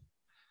more, and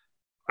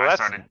Well, I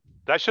started,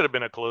 that should have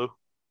been a clue.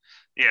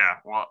 yeah,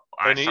 well,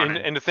 I And started,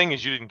 and the thing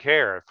is, you didn't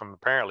care. From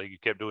apparently you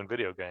kept doing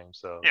video games,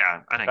 so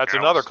yeah, I didn't that's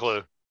care. I another was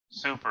clue.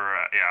 super,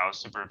 I was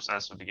super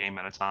obsessed with the game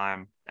at a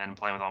time and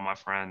playing with all my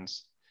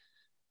friends.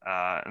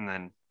 And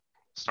then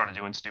started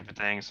doing stupid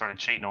things, started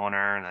cheating on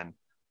her, and then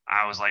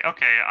I was like,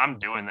 okay, I'm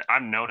doing that.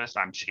 I've noticed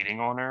I'm cheating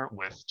on her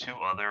with two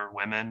other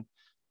women.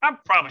 I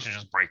probably should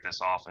just break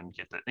this off and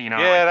get the,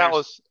 Yeah, like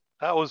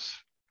that was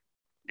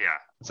yeah,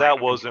 it's like, that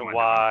okay, what wasn't am I doing?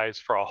 wise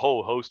for a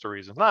whole host of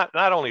reasons. Not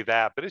only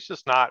that, but it's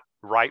just not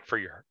right for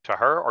your to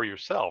her or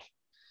yourself.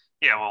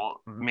 Yeah,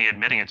 well, Mhm. me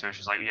admitting it to her,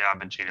 she's like, yeah, I've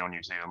been cheating on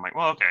you too. I'm like,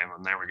 well, okay,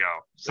 well, there we go.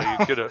 So So, you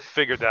could have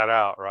figured that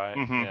out, right?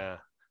 hmm Yeah.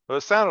 Well,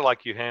 it sounded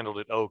like you handled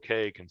it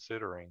okay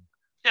considering.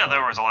 yeah, there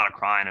Um, was a lot of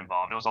crying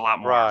involved. It was a lot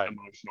more right.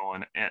 emotional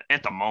and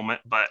at the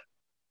moment, but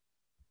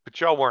But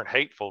y'all weren't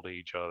hateful to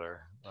each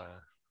other.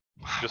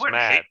 we Just weren't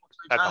mad hateful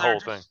to each at the other, whole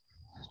thing.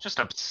 just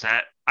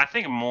upset. I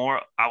think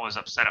more I was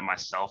upset at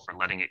myself for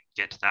letting it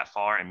get to that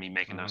far and me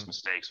making Hmm. those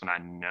mistakes when I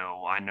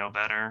know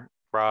better.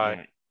 Right.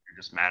 You're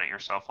just mad at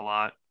yourself a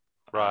lot,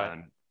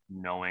 Right.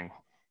 knowing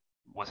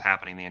what's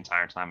happening the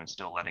entire time and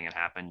still letting it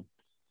happen.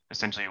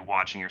 Essentially,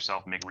 watching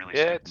yourself make really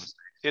stupid It's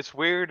mistakes. it's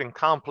weird and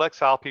complex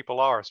how people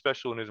are,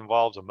 especially when it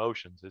involves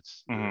emotions.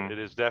 Hmm. It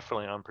is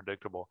definitely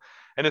unpredictable.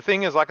 And the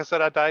thing is, like I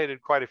said, I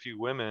dated quite a few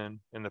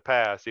women in the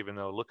past, even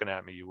though looking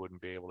at me you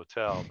wouldn't be able to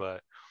tell.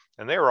 But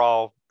and they were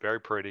all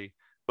very pretty.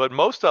 But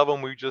most of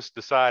them we just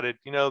decided,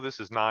 this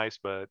is nice,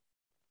 but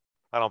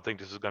I don't think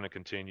this is going to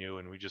continue.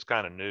 And we just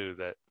kind of knew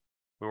that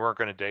we weren't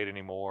going to date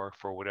anymore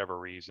for whatever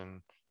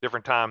reason.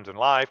 Different times in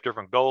life,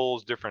 different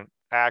goals, different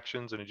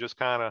actions, and it just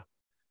kind of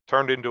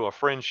turned into a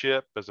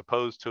friendship as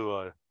opposed to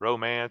a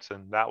romance,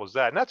 and that was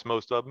that. And that's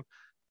most of them.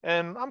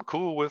 And I'm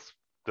cool with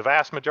the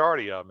vast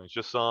majority of them. It's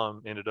just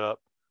some ended up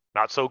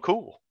not so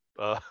cool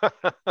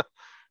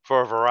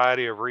for a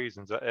variety of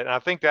reasons. And I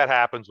think that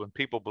happens when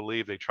people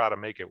believe they try to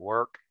make it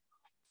work,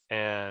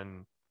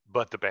 and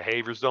but the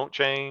behaviors don't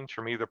change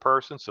from either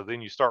person. So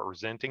then you start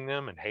resenting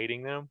them and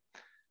hating them,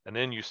 and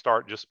then you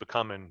start just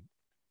becoming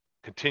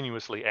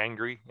continuously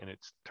angry, and it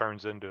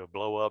turns into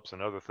blow ups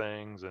and other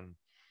things, and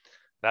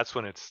that's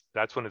when it's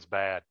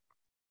bad.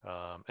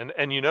 And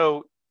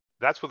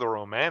that's with a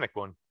romantic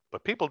one,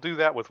 but people do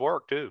that with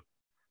work too,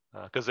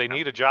 because they Yeah.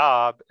 need a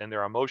job and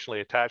they're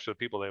emotionally attached to the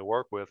people they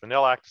work with, and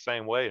they'll act the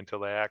same way until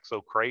they act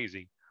so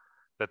crazy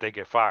that they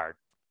get fired,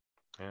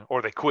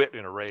 or they quit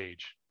in a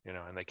rage,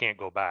 and they can't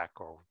go back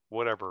or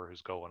whatever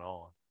is going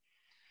on.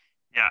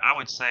 Yeah, I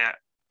would say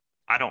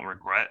I don't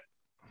regret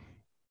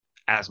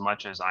as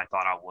much as I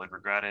thought I would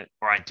regret it,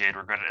 or I did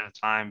regret it at the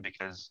time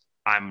because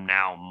I'm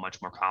now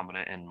much more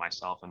confident in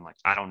myself and like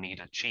I don't need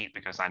to cheat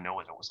because I know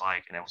what it was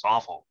like and it was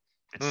awful.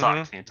 It Hmm.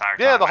 sucked the entire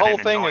Yeah, time. the I whole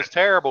didn't thing enjoy is it.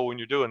 terrible when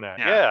you're doing that.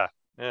 Yeah, Yeah,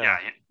 yeah.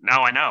 yeah.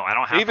 Now I know. I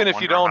don't have to Even if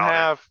you wonder don't about it.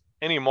 have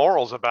any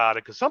morals about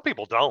it, because some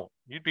people don't,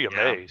 you'd be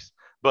Yeah. amazed.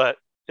 But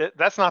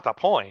that's not the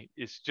point.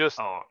 It's just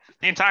Oh,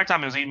 the entire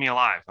time it was eating me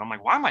alive. I'm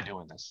like, why am I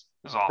doing this?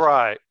 This is awful.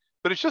 right.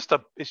 But it's just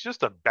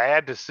a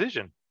bad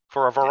decision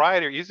for a Yeah.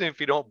 variety. Even if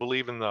you don't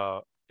believe in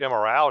the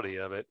immorality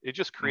of it, it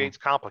just Mhm. creates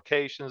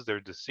complications.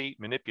 There's deceit,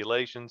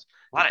 manipulations.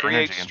 A It lot of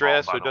creates energy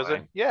involved, stress. So by it the way.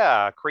 doesn't.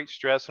 Yeah, it creates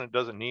stress and it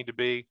doesn't need to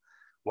be.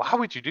 Why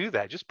would you do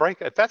that? Just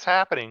break. If that's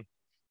happening,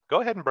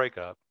 go ahead and break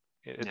up.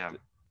 It, Yeah.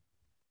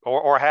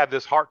 or have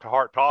this heart to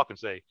heart talk and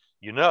say,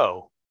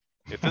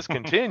 if this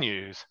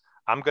continues,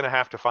 I'm going to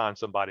have to find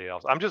somebody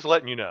else. I'm just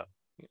letting you know.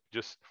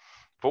 Just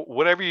for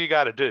whatever you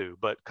got to do,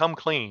 but come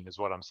clean is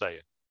what I'm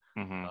saying.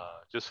 Hmm.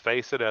 Just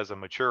face it as a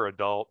mature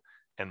adult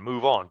and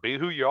move on. Be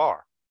who you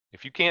are.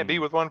 If you can't be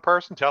Hmm. with one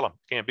person, tell them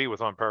can't be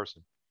with one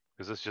person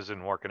because this just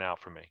isn't working out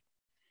for me.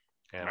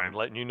 And I'm Right.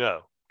 letting you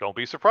know. Don't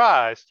be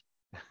surprised.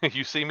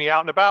 You see me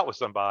out and about with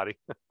somebody,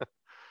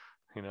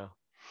 you know.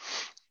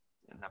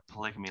 In that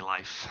polygamy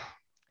life.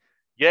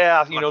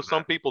 Yeah, Good luck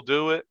some people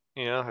do it.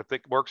 If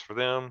it works for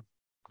them,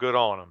 good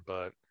on them.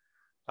 But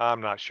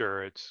I'm not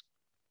sure it's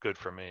good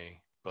for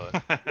me. But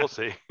with we'll that.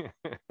 see.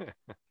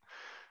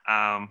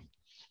 um,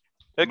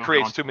 It moving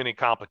creates on too to, many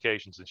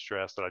complications and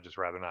stress that I just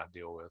rather not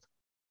deal with.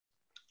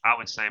 I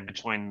would say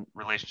between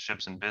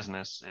relationships and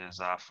business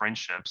is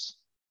friendships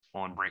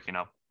on breaking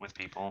up with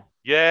people.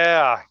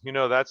 Yeah,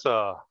 that's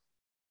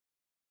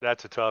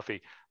that's a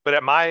toughie. But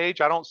at my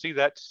age, I don't see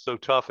that so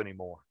tough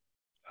anymore.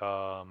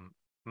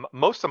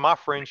 Most of my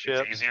It's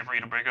friendships. easier for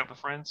you to break up with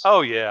friends.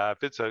 Oh yeah,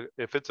 if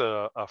it's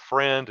a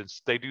friend and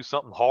they do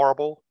something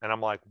horrible, and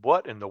I'm like,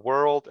 what in the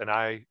world? And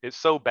it's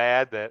so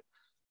bad that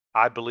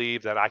I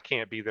believe that I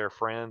can't be their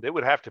friend. It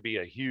would have to be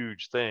a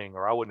huge thing,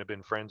 or I wouldn't have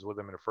been friends with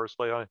them in the first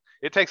place.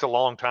 It takes a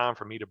long time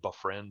for me to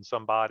befriend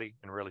somebody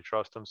and really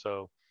trust them.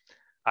 So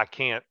I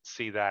can't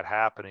see that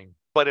happening.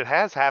 But it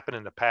has happened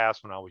in the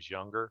past when I was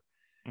younger.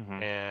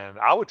 Mm-hmm. And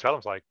I would tell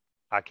them, like,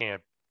 I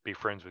can't be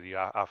friends with you.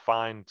 I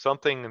find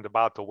something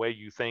about the way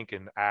you think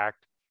and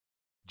act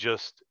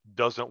just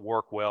doesn't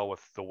work well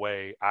with the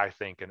way I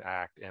think and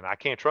act. And I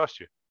can't trust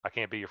you. I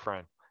can't be your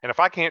friend. And if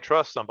I can't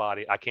trust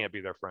somebody, I can't be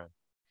their friend,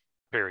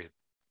 period.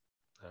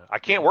 I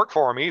can't Yeah. work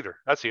for them either.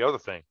 That's the other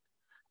thing.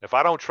 If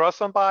I don't trust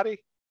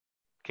somebody,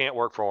 can't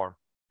work for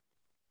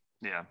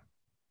them. Yeah.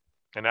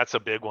 And that's a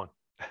big one.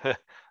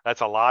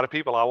 That's a lot of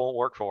people I won't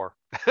work for.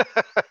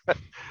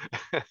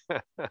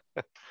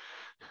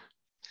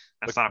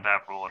 That's not a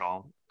bad rule at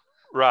all.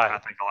 I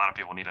Right. think a lot of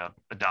people need to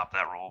adopt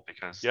that rule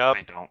because Yep.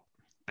 they don't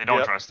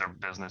Yep. trust their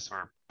business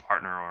or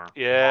partner or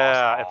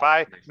boss at Yeah. If all.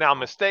 I They now feel,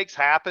 mistakes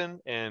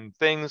happen and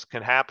things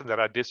can happen that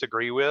I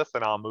disagree with,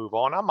 and I'll move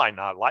on. I might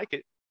not like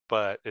it,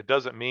 but it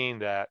doesn't mean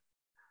that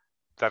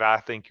I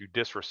think you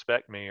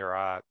disrespect me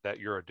or that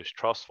you're a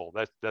distrustful.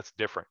 That's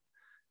different.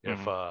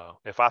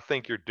 mm-hmm. If I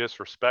think you're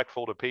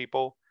disrespectful to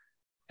people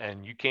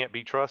and you can't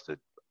be trusted,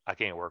 I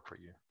can't work for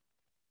you.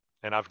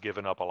 And I've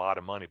given up a lot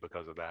of money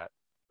because of that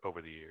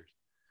over the years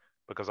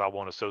because I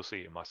won't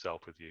associate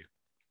myself with you.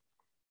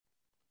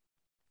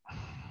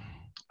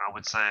 I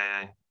would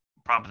say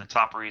probably the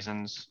top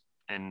reasons,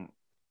 and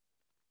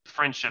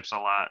friendship's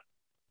a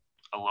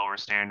lower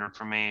standard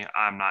for me.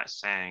 I'm not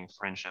saying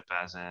friendship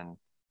as in,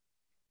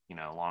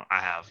 long. I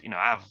have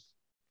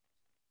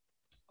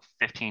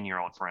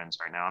 15-year-old friends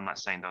right now. I'm not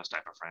saying those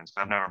type of friends.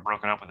 I've never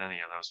broken up with any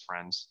of those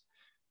friends.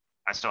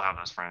 I still have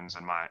those friends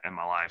in my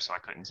life, so I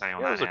couldn't say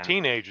on Yeah, that those are end.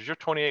 teenagers. You're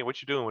 28.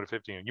 What you doing with a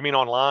 15? You mean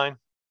online?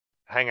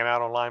 Hanging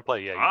out online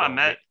play? Yeah, you I don't.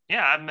 met,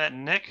 yeah, I met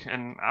Nick,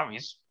 and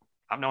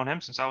I've known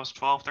him since I was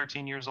 12,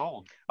 13 years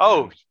old,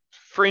 Oh, and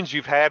friends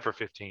you've had for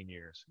 15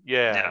 years.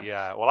 Yeah, yeah,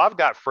 yeah. Well, I've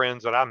got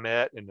friends that I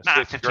met in the not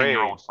sixth grade.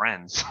 15-year-old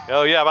friends.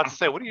 Oh, yeah. About to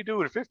say, what do you do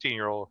with a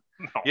 15-year-old?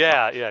 No,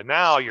 Yeah, yeah.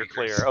 Now you're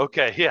sweethearts. clear.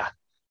 Okay, yeah.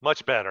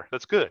 Much better.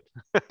 That's good.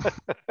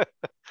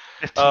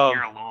 15 Um,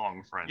 year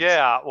long friends.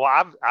 yeah. Well,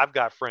 I've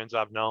got friends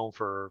I've known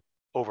for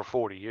over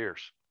 40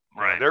 years.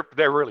 Right.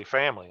 They're really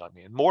family like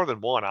me, and more than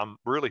one. I'm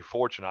really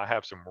fortunate. I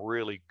have some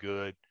really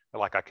good,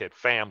 like I said,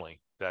 family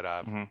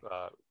Hmm.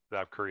 uh, that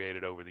I've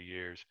created over the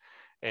years.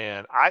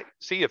 And I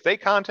see if they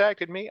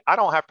contacted me, I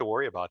don't have to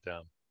worry about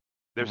them.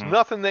 There's Hmm.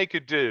 nothing they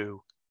could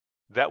do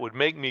that would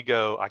make me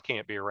go, I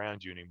can't be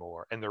around you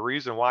anymore. And the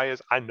reason why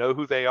is I know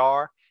who they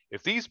are.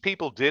 If these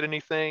people did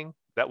anything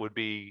that would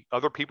be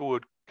other people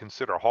would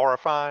consider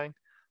horrifying,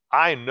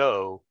 I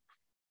know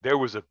there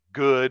was a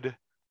good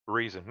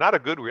reason, not a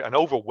good, an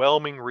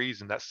overwhelming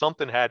reason that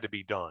something had to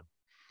be done.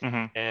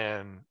 Hmm.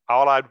 And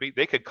all I'd be,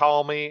 they could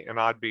call me and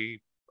I'd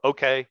be,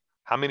 okay,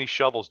 how many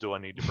shovels do I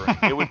need to bring?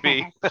 It would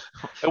be,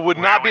 it would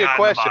Where not are we be a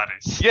hiding the question.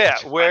 bodies? Yeah,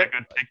 Did you find a where,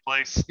 good pig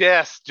place?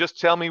 yes, just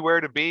tell me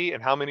where to be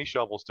and how many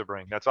shovels to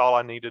bring. That's all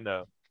I need to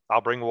know.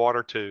 I'll bring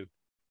water too.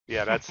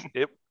 Yeah, that's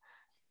it.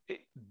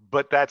 it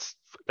but that's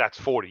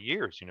 40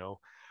 years,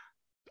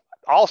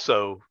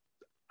 Also,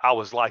 I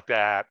was like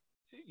that,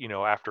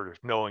 after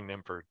knowing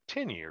them for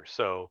 10 years.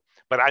 So,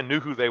 but I knew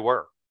who they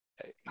were.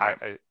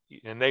 Right.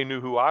 And they knew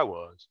who I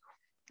was.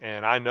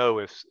 And I know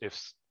if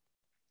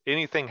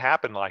anything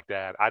happened like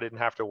that, I didn't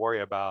have to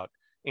worry about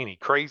any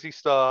crazy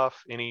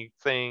stuff,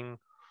 anything,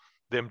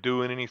 them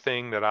doing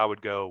anything that I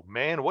would go,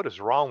 man, what is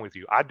wrong with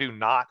you? I do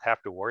not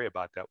have to worry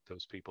about that with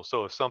those people.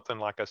 So if something,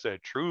 like I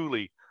said,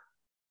 truly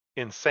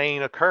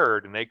insane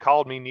occurred and they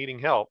called me needing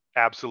help,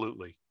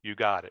 absolutely, you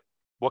got it.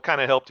 What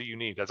kind of help do you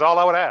need? That's all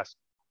I would ask.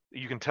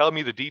 You can tell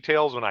me the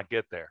details when I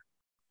get there.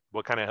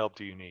 What kind of help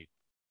do you need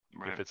if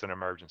Right. it's an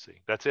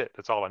emergency? That's it.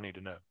 That's all I need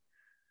to know.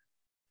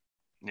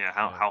 Yeah.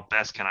 How Yeah. how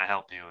best can I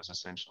help you is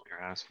essentially what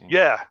you're asking.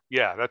 Yeah,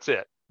 yeah, that's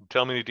it.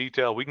 Tell me the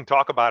detail. We can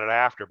talk about it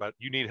after, but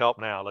you need help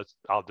now.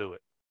 I'll do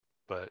it.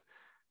 But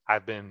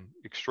I've been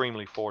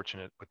extremely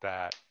fortunate with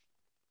that.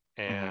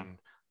 Hmm. And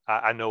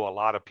I know a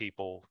lot of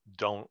people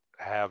don't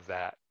have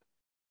that,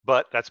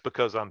 but that's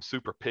because I'm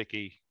super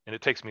picky and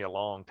it takes me a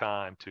long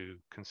time to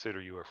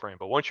consider you a friend.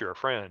 But once you're a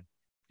friend,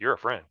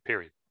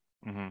 period.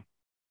 Hmm.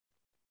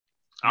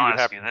 You I'll would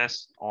ask have, you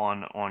this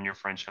on your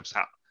friendships.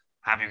 How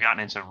have you gotten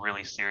into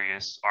really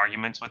serious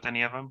arguments with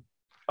any of them?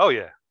 oh,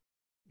 yeah,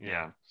 yeah,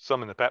 Yeah.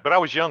 some in the past, but I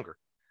was younger.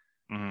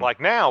 Hmm. Like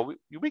now,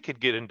 we could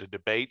get into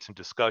debates and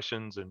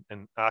discussions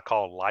and I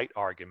call light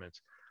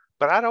arguments,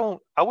 but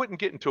I wouldn't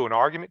get into an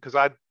argument because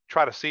I'd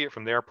try to see it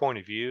from their point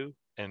of view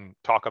and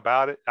talk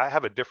about it. I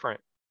have a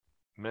different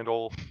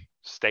mental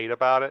state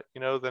about it,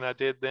 than I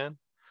did then.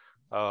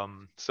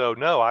 So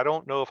no, I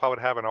don't know if I would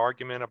have an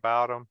argument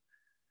about them,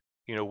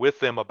 with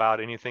them about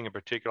anything in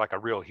particular, like a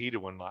real heated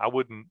one. I Yeah.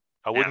 wouldn't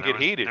There get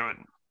was heated. there was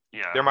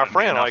Yeah, They're would my it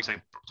be friend. enough Like,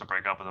 to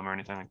break up with them or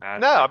anything like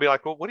that? no, Or I'll be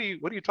like, well, what are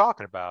you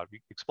talking about?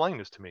 Explain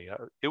this to me.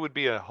 It would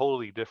be a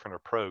wholly different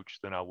approach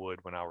than I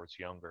would when I was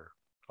younger,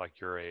 like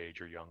your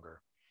age or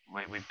younger.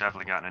 we've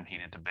definitely gotten in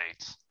heated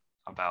debates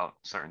about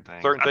certain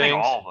things. Certain I think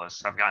things. all of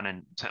us have gotten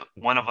into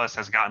one of us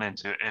has gotten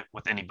into it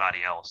with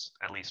anybody else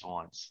at least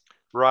once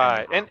in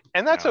the Right. group.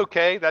 And You that's know.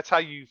 okay. That's how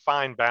you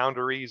find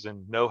boundaries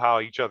and know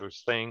how each other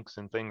thinks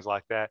and things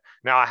like that.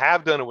 Now, I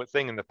have done it with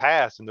thing in the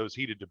past, and those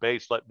heated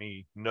debates let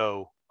me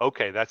know,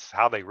 okay, that's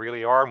how they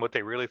really are and what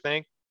they really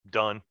think.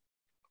 Done.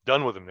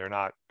 Done with them. They're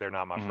not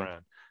my Hmm.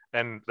 friend.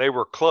 And they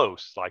were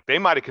close. Like they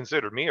might have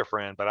considered me a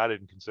friend, but I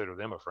didn't consider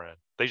them a friend.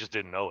 They just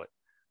didn't know it.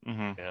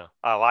 Hmm. Yeah.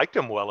 I liked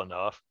them well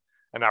enough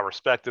and I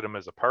respected them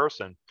as a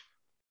person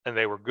and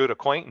they were good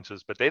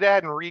acquaintances, but they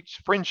hadn't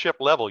reached friendship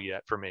level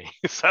yet for me.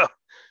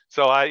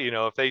 So I,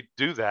 if they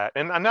do that,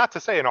 and not to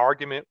say an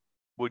argument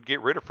would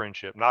get rid of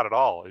friendship, not at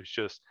all. It's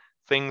just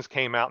things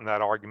came out in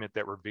that argument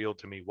that revealed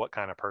to me what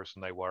kind of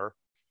person they were,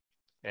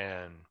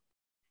 and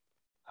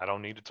I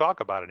don't need to talk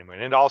about it anymore.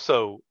 And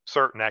also,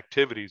 certain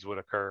activities would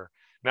occur.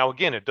 Now,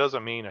 again, it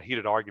doesn't mean a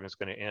heated argument is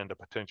going to end a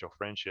potential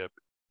friendship.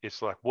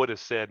 It's like what is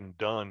said and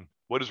done,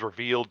 what is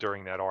revealed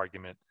during that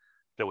argument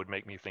that would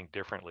make me think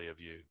differently of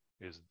you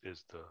is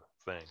the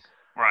thing.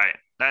 Right.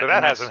 But That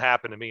and that hasn't that's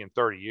happened to me in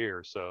 30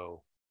 years.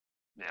 So,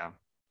 yeah.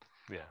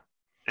 yeah.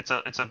 It's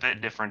a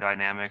bit different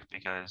dynamic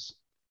because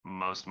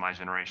most of my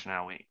generation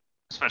now we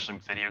especially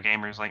video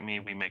gamers like me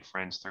we make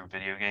friends through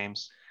video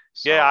games.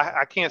 Yeah, So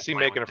I can't we'll see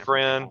play making with a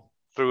different friend people.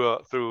 through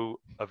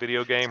a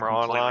video It's game a or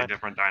completely online.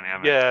 different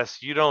dynamic.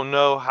 Yes, you don't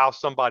know how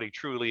somebody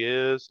truly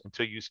is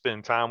until you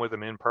spend time with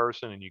them in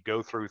person and you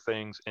go through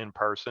things in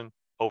person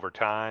over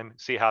time,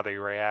 see how they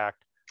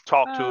react,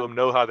 talk to Uh, them,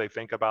 know how they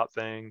think about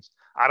things.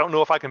 I don't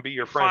know if I can be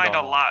your friend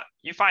online.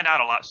 you find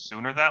out a lot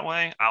sooner that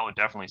way. I would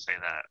definitely say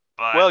that.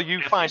 But Well,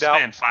 you if you find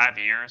out, spend 5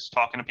 years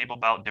talking to people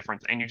about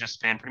different and you just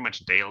spend pretty much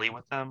daily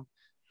with them,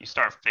 you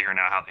start figuring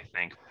out how they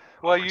think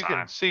well, over you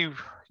can time. see,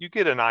 you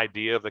get an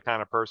idea of the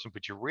kind of person,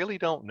 but you really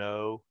don't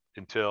know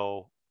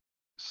until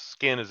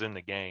skin is in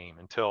the game,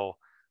 until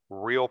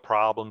real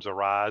problems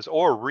arise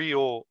or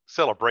real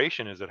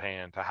celebration is at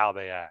hand to how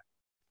they act.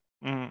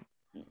 Mm,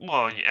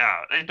 well,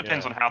 yeah, it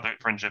depends Yeah. on how the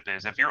friendship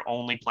is. If you're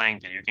only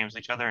playing video games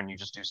with each other and you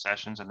just do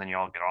sessions and then you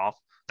all get off,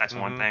 that's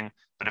one Hmm. thing.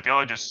 But if y'all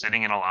are just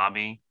sitting in a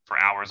lobby for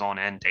hours on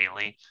end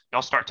daily,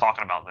 y'all start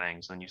talking about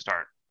things and you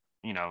start,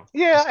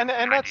 Yeah, discussing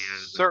and that's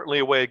ideas and certainly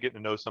a way of getting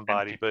to know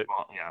and somebody, people, but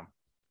yeah,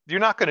 you're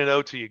not going to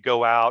know till you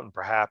go out and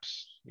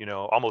perhaps,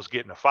 almost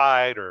get in a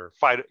fight or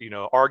fight,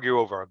 argue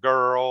over a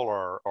girl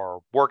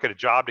or work at a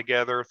job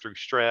together through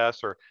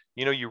stress or,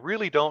 you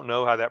really don't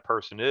know how that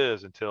person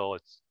is until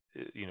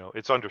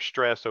it's under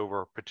stress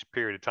over a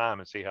period of time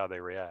and see how they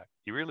react.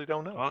 You really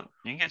don't know. well,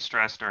 you can get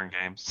stressed during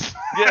games.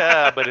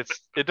 Yeah, but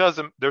it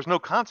doesn't, there's no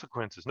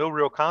consequences, no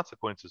real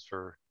consequences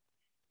for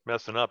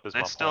messing up is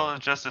my It's point. still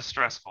just as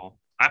stressful.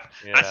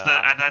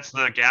 Yeah. That's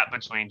the gap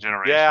between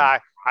Yeah,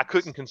 generations. I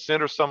couldn't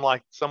consider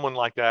someone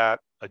like that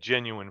a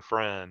genuine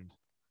friend.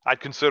 I'd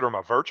consider him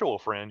a virtual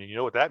friend, and you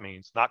know what that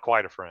means? Not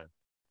quite a friend.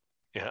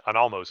 Yeah, an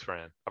almost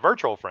friend, a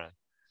virtual friend,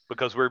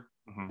 because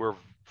Hmm. we're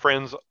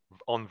friends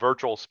on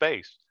virtual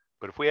space.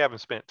 But if we haven't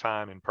spent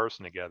time in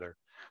person together,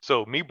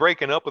 so me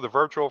breaking up with a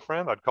virtual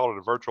friend, I'd call it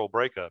a virtual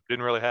breakup.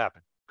 Didn't really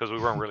happen because we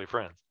weren't really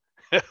friends.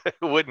 it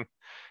wouldn't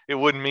it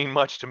wouldn't mean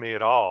much to me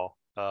at all.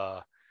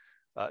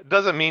 It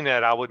doesn't mean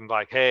that I wouldn't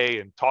like, hey,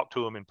 and talk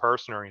to him in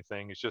person or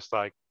anything. It's just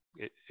like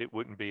it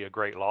wouldn't be a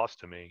great loss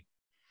to me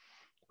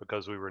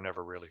because we were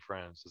never really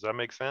friends. Does that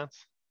make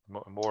sense?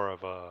 More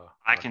of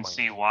I an can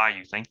see acquaintance. why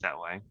you think that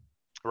way,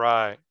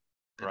 Right,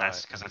 and right,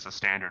 that's because it's a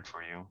standard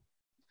for you.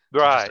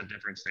 It's just right, a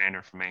different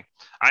standard for me.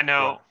 I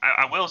right. know.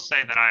 I will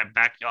say that I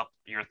back up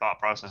your thought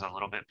process a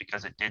little bit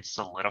because it did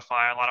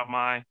solidify a lot of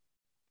my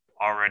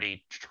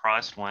already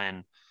trust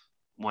when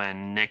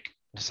Nick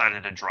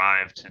decided to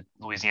drive to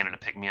Louisiana to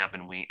pick me up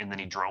and then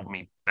he drove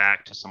me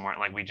back to somewhere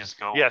like we just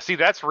go. Yeah, see,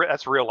 that's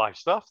real life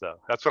stuff, though.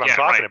 That's what I'm Yeah,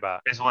 talking right.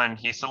 about. Is when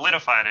he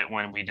solidified it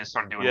when we just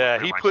started doing Yeah,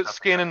 real he life put stuff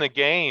skin in together. the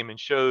game and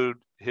showed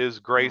his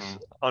grace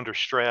Hmm. under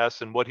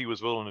stress and what he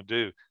was willing to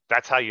do.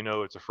 That's how you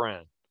know it's a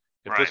friend.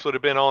 If Right. this would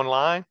have been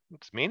online,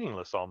 it's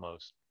meaningless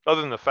almost.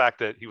 Other than the fact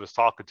that he was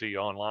talking to you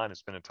online and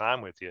spending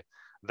time with you,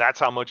 that's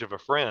how much of a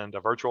friend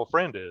a virtual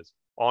friend is.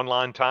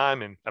 Online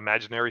time and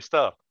imaginary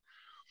stuff.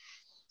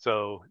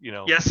 So,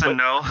 Yes and but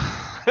no.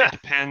 It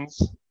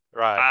depends.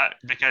 right,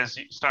 Because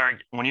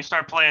when you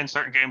start playing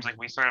certain games like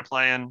we started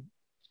playing,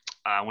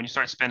 when you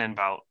start spending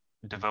about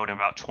devoting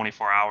about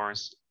 24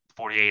 hours,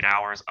 48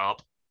 hours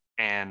up,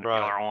 and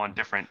y'all right. are on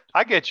different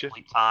I get you.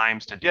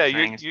 times to do Yeah,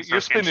 things, it you're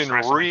starts getting spending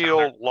stressed with each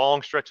other. real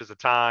long stretches of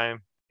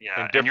time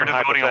Yeah, in and you're different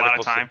devoting a lot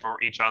of hypothetical. time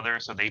for each other,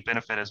 so they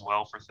benefit as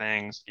well for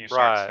things. You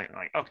start Right. thinking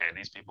like, okay,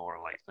 these people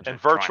are like And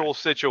legit trying to. virtual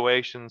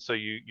situations, so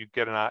you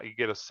get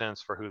a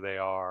sense for who they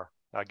are.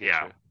 I get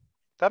Yeah, you.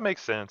 That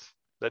makes sense.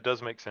 That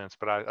does make sense.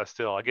 But I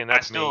still, again, I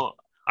that's me. still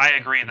I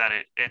agree that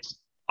it's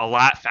a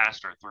lot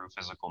faster through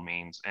physical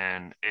means,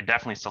 and it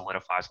definitely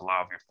solidifies a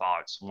lot of your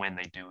thoughts when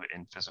they do it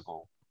in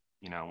physical.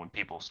 when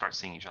people start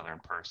seeing each other in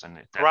person,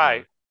 it definitely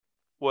Right.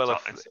 Well,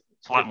 it's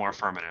a lot if more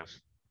affirmative.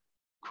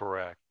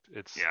 correct,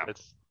 it's Yeah.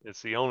 it's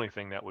it's the only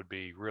thing that would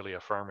be really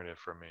affirmative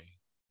for me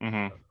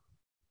Hmm.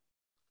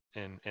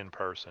 in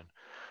person.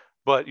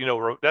 But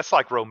that's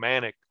like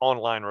romantic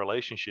online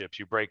relationships.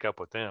 You break up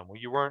with them. Well,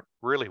 you weren't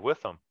really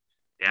with them.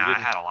 Yeah, You I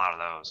didn't. had a lot of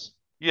those.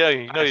 Yeah,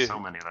 I had so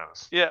many of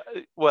those. yeah.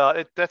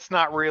 Well, that's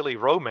not really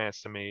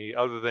romance to me,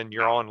 other than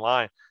you're No,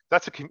 online.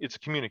 It's a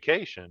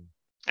communication.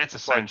 it's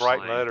It's like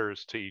writing essentially,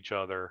 letters to each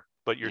other,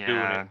 but you're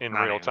doing it yeah, in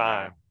not real even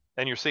that. time,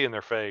 and you're seeing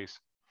their face.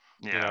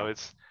 Yeah,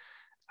 It's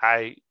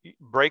I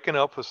breaking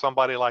up with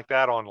somebody like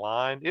that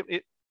online.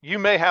 You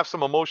may have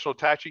some emotional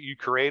attachment you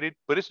created,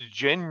 but it's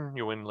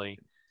genuinely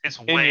it's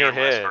in way your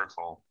less head.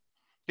 hurtful.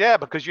 Yeah,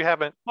 because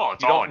Well,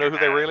 it's you all don't in know your who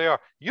they head, really are.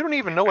 You don't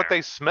to even be know what fair.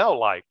 they smell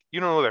like. You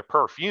don't know their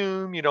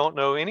perfume. You don't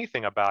know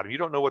anything about them. You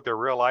don't know what their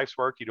real life's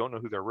work. You don't know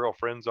who their real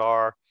friends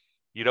are.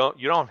 You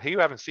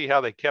haven't seen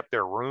how they kept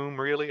their room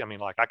really. I mean,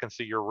 like I can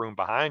see your room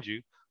behind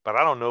you, but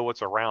I don't know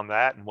what's around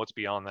that and what's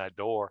beyond that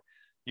door.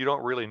 You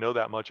don't really know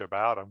that much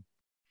about them.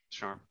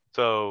 Sure.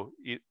 So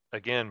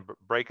again,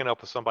 breaking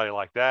up with somebody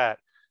like that,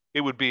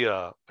 it would be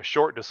a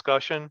short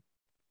discussion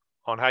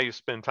on how you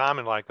spend time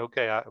and like,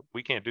 okay,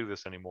 we can't do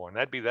this anymore. And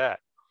that'd be that.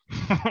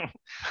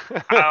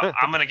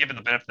 I'm going to give it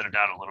the benefit of the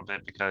doubt a little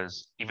bit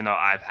because even though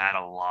I've had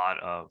a lot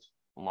of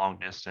long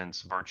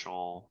distance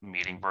virtual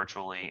meeting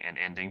virtually and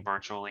ending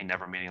virtually,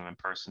 never meeting them in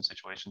person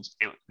situations,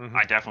 Hmm.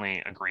 I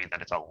definitely agree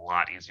that it's a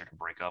lot easier to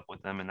break up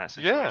with them in that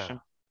Yeah. situation.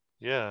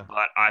 Yeah.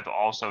 But I've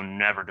also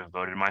never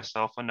devoted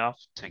myself enough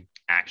to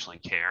actually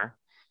care.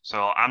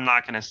 So I'm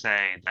not going to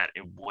say that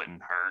it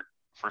wouldn't hurt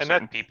for And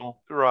that certain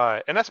people.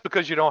 right. And that's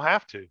because you don't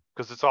have to,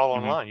 because it's all Hmm.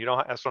 online. You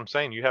don't that's what I'm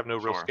saying. You have no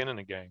real Sure. skin in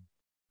the game.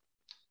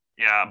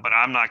 Yeah, but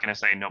I'm not going to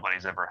say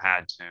nobody's ever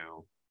had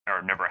to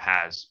or never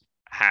has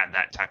had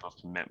that type of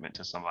commitment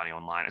to somebody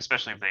online,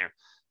 especially if they're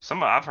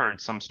I've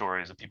heard some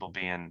stories of people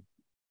being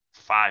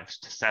 5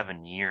 to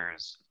 7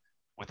 years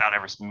without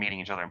ever meeting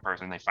each other in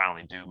person. They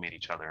finally do meet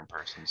each other in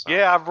person. So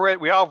Yeah,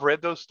 we all have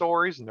read those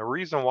stories, and the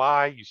reason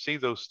why you see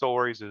those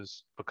stories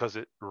is because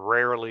it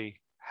rarely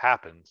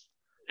happens.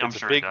 I'm It's a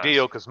sure it big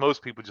deal does. because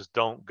most people just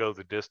don't go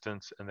the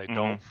distance and they Hmm.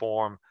 don't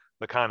form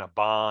the kind of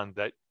bond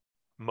that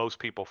most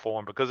people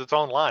form because it's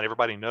online.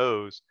 Everybody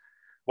knows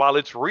while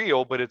it's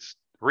real, but it's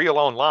real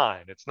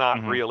online. It's not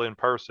Hmm. real in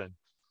person.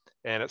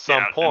 And at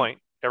some Yeah, and point,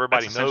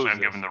 that's everybody essentially knows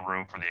I'm giving this. the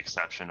room for the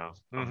exception of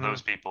Hmm.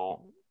 those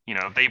people.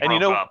 If they And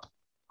broke up,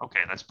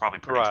 okay, that's probably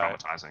pretty right.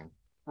 traumatizing.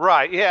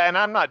 Right. Yeah. And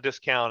I'm not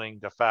discounting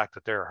the fact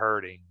that they're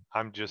hurting.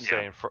 I'm just Yeah.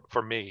 saying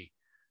for me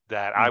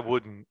that Hmm.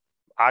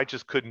 I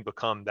just couldn't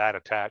become that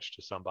attached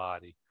to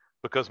somebody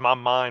because my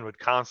mind would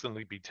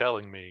constantly be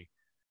telling me,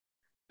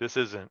 this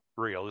isn't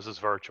real. This is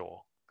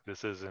virtual.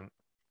 This isn't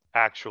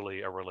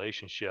actually a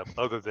relationship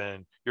other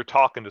than you're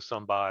talking to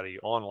somebody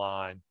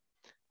online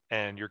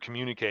and you're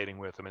communicating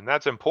with them. And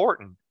that's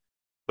important,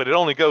 but it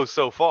only goes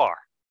so far.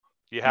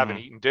 You haven't Hmm.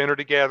 eaten dinner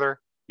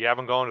together. You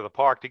haven't gone to the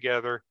park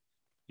together.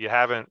 You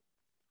haven't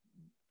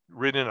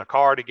ridden in a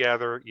car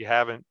together. You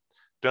haven't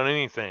done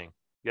anything.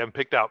 You haven't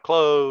picked out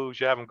clothes.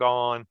 You haven't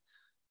gone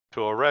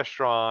to a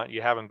restaurant.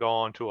 You haven't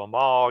gone to a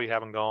mall. You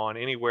haven't gone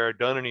anywhere,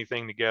 done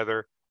anything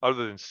together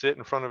other than sit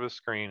in front of a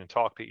screen and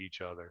talk to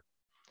each other,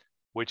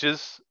 which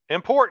is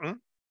important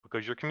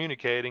because you're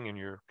communicating and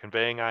you're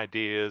conveying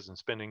ideas and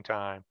spending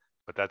time,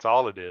 but that's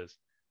all it is.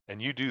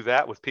 And you do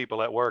that with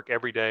people at work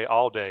every day,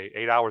 all day,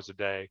 8 hours a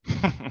day.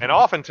 And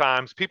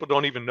oftentimes people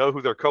don't even know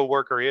who their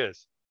coworker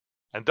is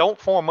and don't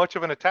form much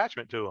of an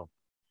attachment to them.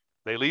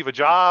 They leave a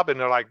job and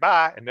they're like,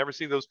 bye, and never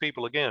see those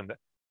people again.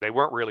 They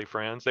weren't really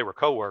friends, they were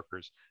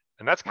coworkers.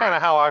 And that's kind Right.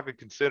 of how I would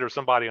consider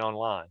somebody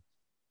online,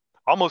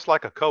 almost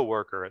like a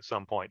coworker at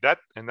some point. That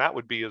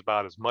would be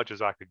about as much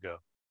as I could go.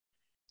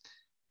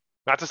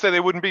 Not to say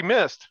they wouldn't be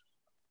missed,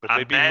 but I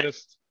they'd be bet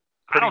missed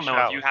I pretty don't know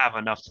if you shallow. have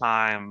enough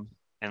time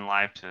in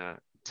life to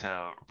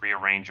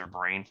rearrange your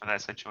brain for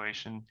that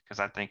situation because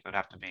I think it would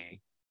have to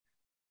be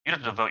you'd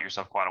have to devote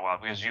yourself quite a while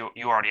because you're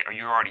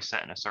already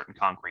set in a certain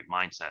concrete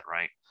mindset,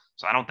 right?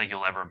 So I don't think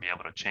you'll ever be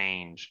able to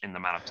change in the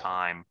amount of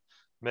time.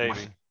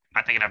 Maybe.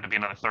 I think it'd have to be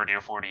another 30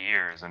 or 40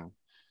 years, and if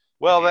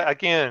Well, you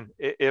again,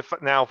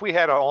 if we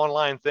had an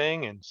online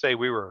thing and say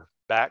we were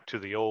back to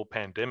the old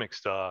pandemic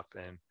stuff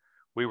and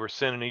we were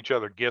sending each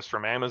other gifts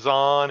from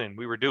Amazon and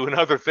we were doing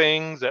other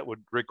things that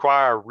would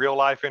require real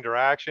life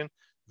interaction,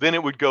 then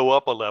it would go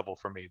up a level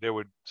for me. There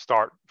would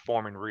start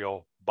forming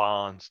real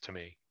bonds to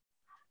me.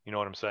 You know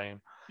what I'm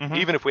saying? hmm.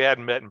 Even if we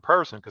hadn't met in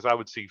person, because I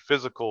would see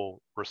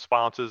physical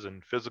responses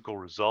and physical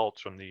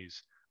results from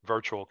these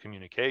virtual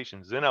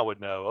communications, then I would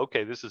know,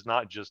 okay, this is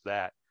not just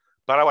that.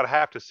 But I would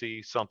have to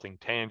see something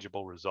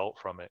tangible result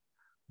from it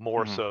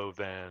more Hmm. so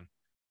than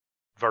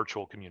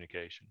virtual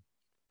communication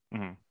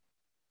Hmm.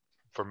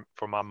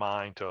 for my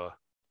mind to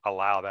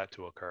allow that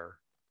to occur.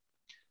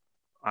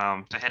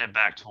 To head it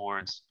back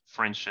towards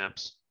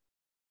friendships,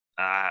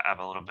 I have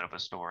a little bit of a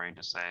story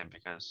to say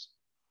because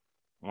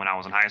when I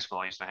was in high school,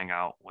 I used to hang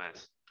out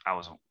with, I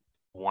was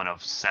one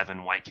of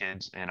 7 white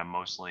kids in a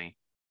mostly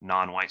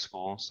non-white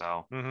school,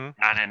 so Mm-hmm.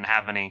 I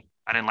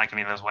didn't like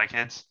any of those white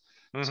kids.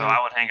 So Mm-hmm.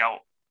 I would hang out,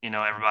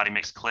 everybody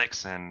mixed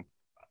cliques, and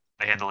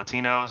they had the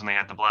Latinos and they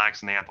had the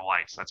blacks and they had the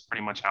whites. That's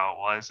pretty much how it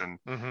was. And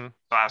Mm-hmm.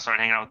 so I started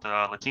hanging out with the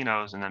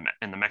Latinos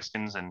and the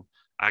Mexicans, and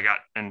I got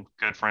in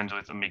good friends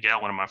with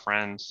Miguel, one of my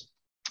friends.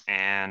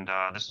 And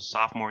this was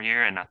sophomore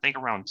year, and I think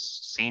around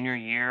senior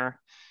year,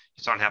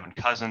 he started having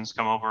cousins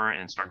come over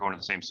and start going to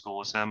the same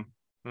school as him.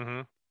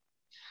 Mm-hmm.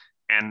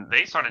 And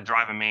they started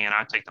driving me, and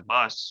I'd take the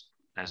bus,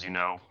 as you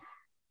know,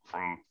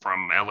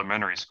 from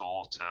elementary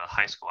school to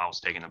high school. I was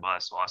taking the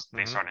bus, so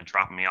they Mm-hmm. started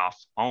dropping me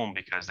off home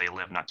because they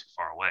lived not too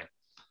far away.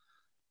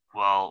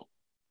 Well,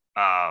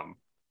 um,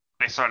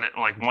 they started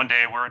like one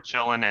day we were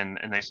chilling and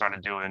they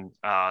started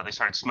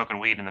smoking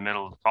weed in the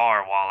middle of the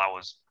car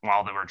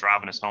while they were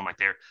driving us home. Like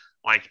they're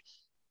like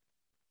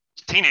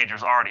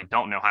teenagers already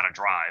don't know how to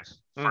drive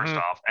first Mm-hmm.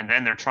 off, and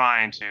then they're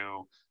trying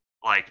to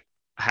like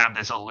have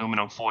this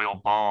aluminum foil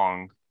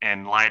bong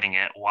and lighting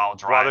it while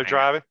While they're driving.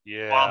 driving?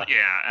 Well, Yeah.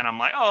 yeah, and I'm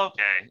like, oh,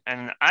 okay.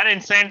 And I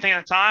didn't say anything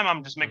at the time.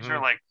 I'm just making sure,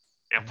 Mm-hmm. like,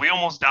 if we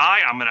almost die,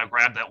 I'm gonna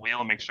grab that wheel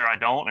and make sure I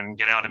don't and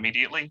get out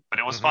immediately. But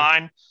it was Mm-hmm.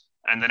 fine.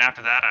 And then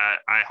after that,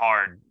 I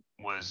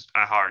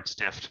hard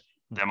stiffed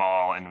them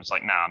all and was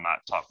like, nah, I'm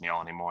not talking to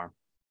y'all anymore.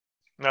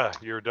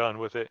 You're done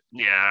with it.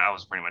 Yeah, I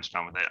was pretty much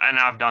done with it, and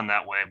I've done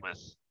that way with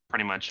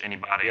pretty much Yeah,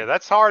 anybody.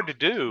 that's hard to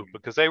do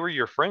because they were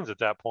your friends at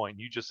that point.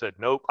 You just said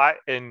nope.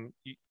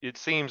 It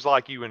seems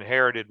like you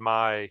inherited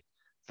my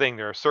thing.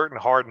 There are certain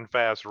hard and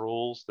fast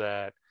rules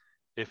that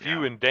if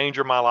you Yeah.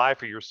 endanger my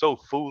life or you're so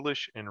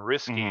foolish and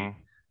risky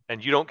Mm-hmm.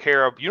 and you don't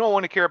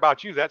want to care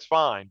about you, that's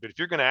fine. But if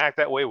you're going to act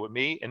that way with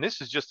me, and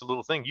this is just a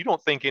little thing, you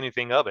don't think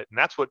anything of it, and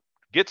that's what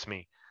gets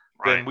me,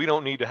 then Right. we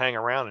don't need to hang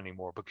around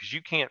anymore because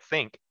you can't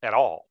think at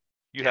all.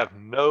 You Yeah. have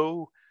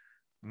no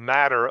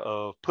matter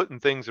of putting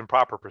things in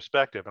proper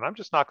perspective, and I'm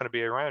just not going to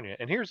be around you.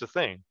 And here's the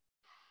thing: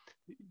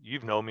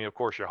 you've known me, of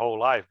course, your whole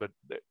life, but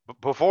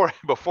before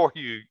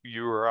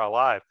you were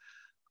alive,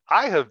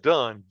 I have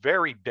done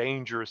very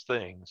dangerous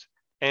things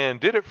and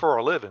did it for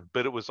a living,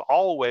 but it was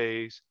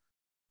always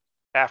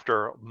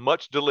after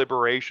much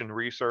deliberation,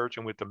 research,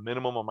 and with the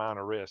minimum amount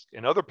of risk.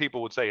 And other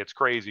people would say it's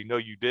crazy. No,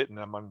 you didn't.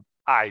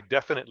 I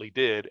definitely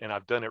did, and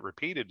I've done it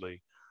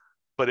repeatedly,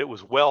 but it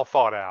was well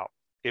thought out.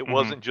 It Mm-hmm.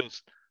 wasn't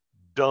just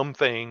dumb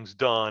things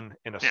done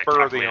in a Yeah.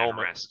 spur of the Calculated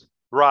moment. risk.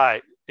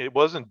 Right. It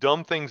wasn't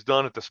dumb things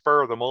done at the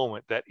spur of the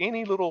moment that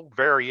any little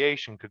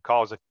variation could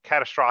cause a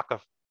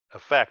catastrophic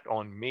effect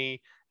on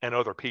me and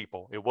other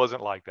people. It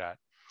wasn't like that.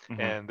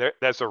 Mm-hmm. And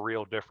that's a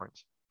real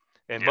difference.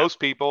 And Yeah. most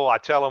people, I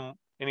tell them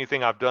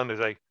anything I've done is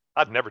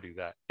I'd never do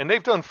that. And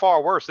they've done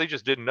far worse. They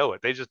just didn't know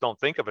it. They just don't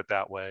think of it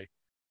that way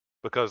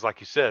because, like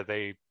you said,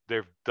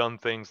 they've done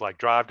things like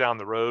drive down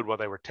the road while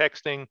they were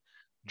texting,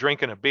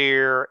 drinking a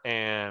beer,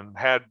 and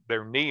had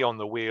their knee on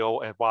the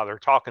wheel, and while they're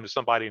talking to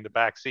somebody in the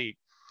back seat,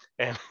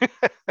 and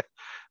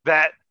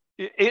that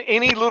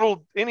any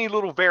little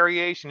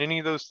variation, any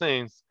of those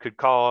things could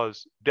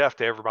cause death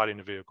to everybody in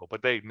the vehicle,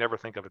 but they never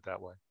think of it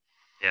that way.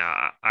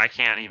 Yeah, I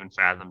can't even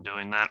fathom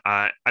doing that.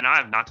 And I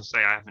have not to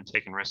say I haven't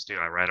taken risks too.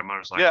 I ride a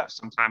motorcycle. Yeah,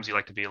 Sometimes you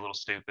like to be a little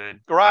stupid.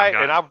 right.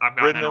 And I've I've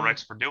gotten ridden in them.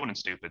 wrecks for doing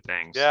stupid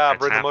things. Yeah, I've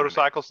It's ridden a happened to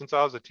me. motorcycle since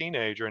I was a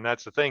teenager, and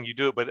that's the thing. You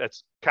do it, but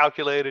it's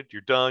calculated.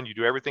 You're done. You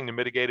do everything to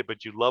mitigate it,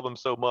 but you love them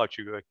so much,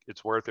 you're like,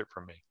 it's worth it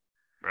for me.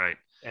 Right.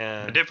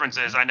 The And difference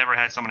is I never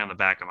had someone on the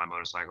back of my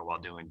motorcycle while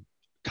doing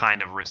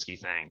kind of risky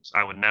things.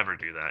 I would never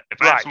do that.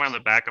 If I have right, someone on the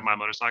back of my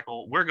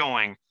motorcycle, we're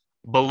going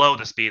below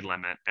the speed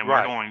limit and we're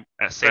right, going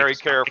as safe very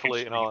as I can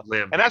carefully show and you all.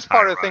 live And the that's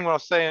part entire of the thing ride. when I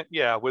was saying,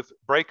 yeah, with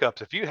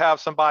breakups, if you have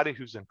somebody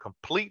who's in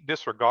complete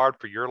disregard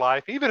for your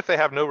life, even if they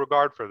have no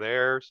regard for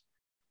theirs,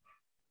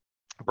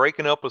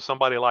 breaking up with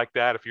somebody like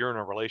that, if you're in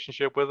a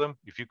relationship with them,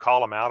 if you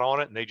call them out on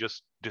it and they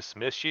just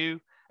dismiss you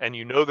and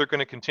you know they're going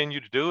to continue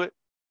to do it,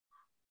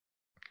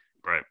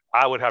 Right.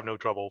 I would have no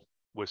trouble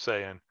with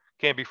saying,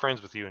 can't be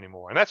friends with you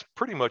anymore. And that's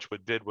pretty much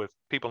what I did with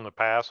people in the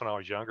past when I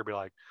was younger. Be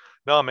like,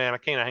 no, man, I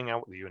can't hang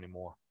out with you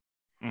anymore.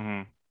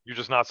 Hmm. You're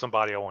just not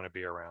somebody I want to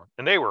be around.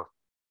 And they were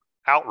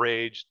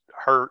outraged,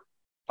 hurt,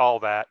 all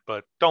that,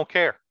 but don't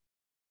care.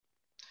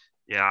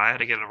 Yeah, I had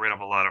to get rid of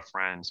a lot of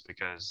friends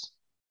because,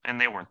 and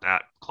they weren't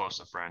that close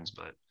of friends,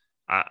 but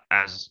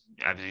as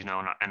you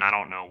know, and I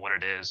don't know what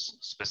it is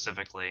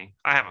specifically.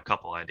 I have a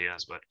couple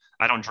ideas, but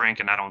I don't drink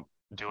and I don't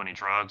do any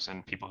drugs.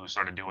 And people who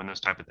started doing those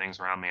type of things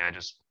around me, I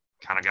just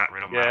kind of got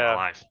rid of them out of my Yeah,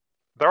 life.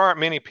 there aren't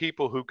many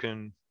people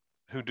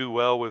who do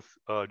well with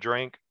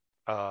drink.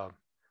 Uh,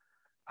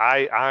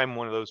 I'm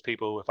one of those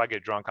people. If I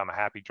get drunk, I'm a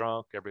happy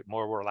drunk, a bit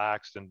more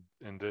relaxed, and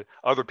the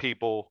other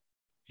people,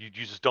 you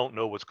just don't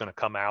know what's going to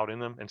come out in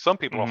them. And some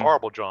people are Hmm.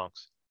 horrible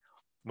drunks.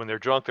 When they're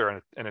drunk, they're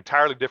an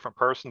entirely different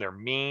person. They're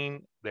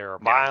mean, they're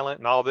Yeah. violent,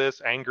 and all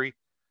this, angry.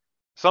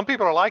 Some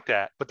people are like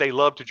that, but they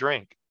love to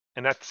drink,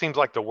 and that seems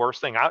like the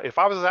worst thing. If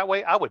I was that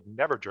way, I would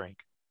never drink.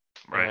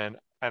 Right.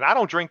 And I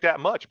don't drink that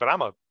much, but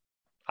I'm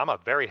a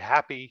very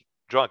happy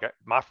drunk.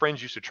 My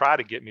friends used to try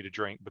to get me to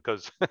drink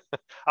because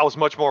I was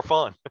much more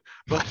fun.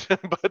 But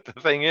but the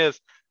thing is,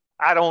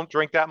 I don't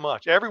drink that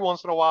much. Every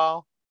once in a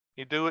while,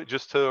 You do it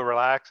just to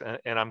relax,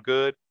 and I'm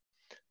good.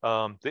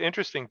 The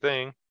interesting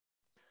thing,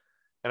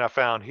 and I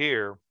found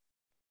here,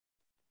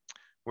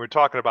 we're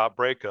talking about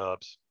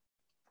breakups.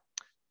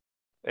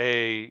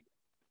 A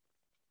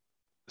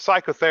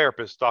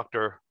psychotherapist,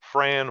 Dr.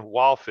 Fran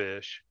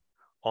Walfish,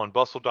 on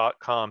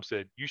bustle.com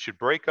said you should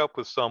break up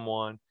with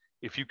someone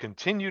if you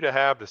continue to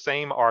have the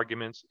same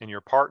arguments and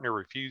your partner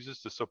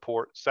refuses to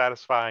support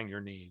satisfying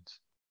your needs.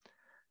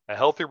 A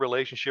healthy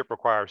relationship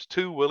requires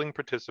two willing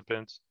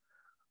participants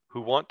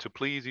who want to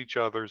please each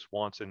other's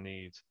wants and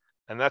needs.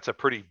 And that's a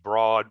pretty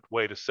broad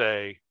way to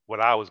say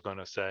what I was going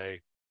to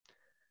say,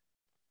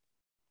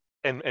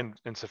 and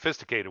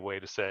sophisticated way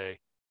to say,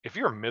 if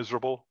you're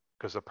miserable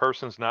because the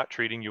person's not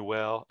treating you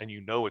well and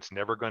you know it's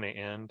never going to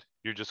end,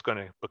 you're just going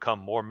to become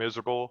more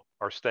miserable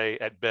or stay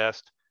at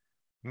best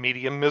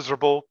medium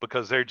miserable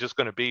because they're just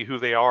going to be who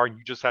they are and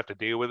you just have to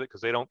deal with it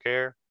because they don't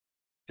care.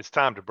 It's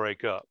time to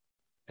break up.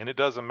 And it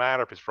doesn't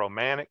matter if it's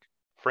romantic,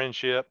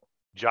 friendship,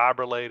 job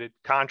related,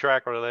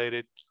 contract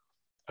related,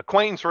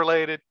 acquaintance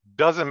related,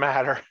 doesn't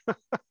matter.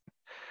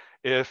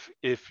 If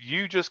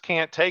you just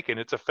can't take it,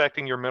 it's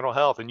affecting your mental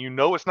health and you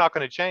know it's not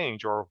going to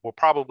change or will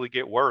probably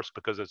get worse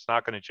because it's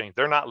not going to change.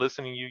 They're not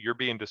listening to you, you're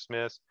being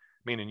dismissed,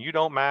 meaning you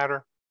don't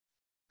matter.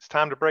 It's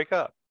time to break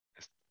up.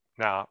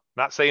 Now,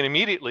 not saying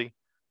immediately,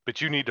 but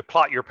you need to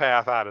plot your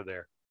path out of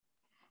there.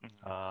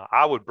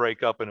 I would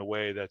break up in a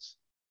way that's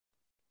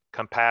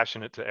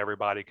compassionate to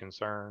everybody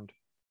concerned.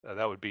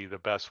 That would be the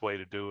best way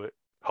to do it,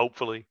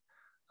 hopefully.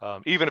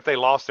 Even if they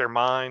lost their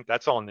mind,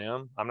 that's on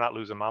them. I'm not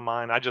losing my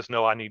mind. I just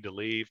know I need to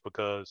leave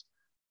because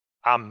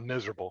I'm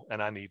miserable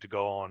and I need to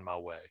go on my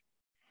way.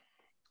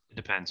 It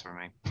depends for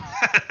me.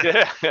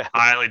 Yeah.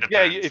 Highly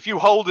Yeah. depends. If you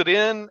hold it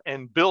in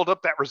and build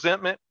up that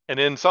resentment and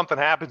then something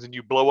happens and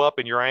you blow up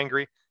and you're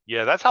angry,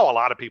 yeah, that's how a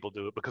lot of people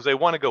do it because they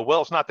want to go,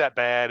 well, it's not that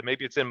bad.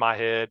 Maybe it's in my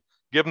head.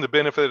 Give them the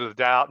benefit of the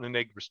doubt. And then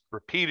they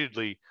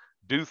repeatedly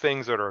do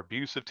things that are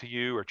abusive to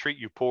you or treat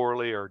you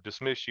poorly or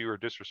dismiss you or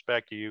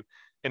disrespect you.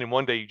 And then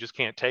one day you just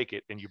can't take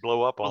it and you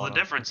blow up Well, on the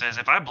them. difference is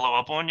if I blow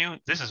up on you,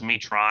 this is me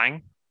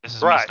trying. This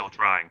is me Right. still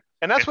trying.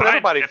 And that's If what I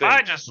everybody if I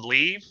thinks. just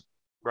leave,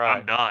 Right.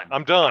 I'm done.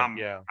 I'm done. I'm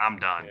Yeah. I'm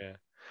done. Yeah.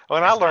 Oh,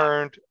 and It's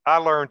done. I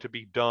learned to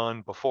be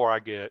done before I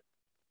get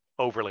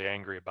overly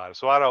angry about it.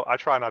 So I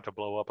try not to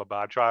blow up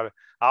about it.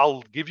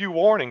 I'll give you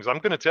warnings. I'm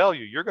going to tell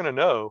you, you're going to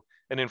know.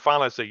 And then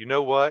finally I say, you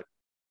know what?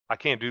 I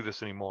can't do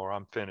this anymore.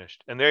 I'm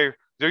finished. And they're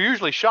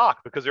usually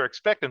shocked because they're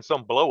expecting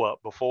some blow up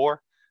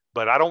before,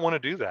 but I don't want to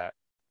do that.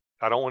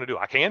 I don't want to do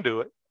it. I can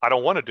do it. I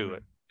don't want to do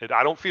it.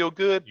 I don't feel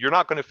good. You're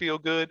not going to feel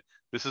good.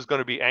 This is going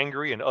to be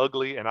angry and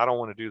ugly, and I don't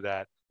want to do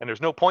that. And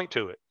there's no point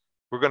to it.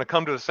 We're going to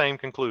come to the same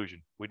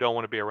conclusion. We don't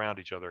want to be around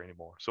each other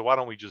anymore. So why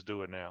don't we just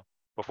do it now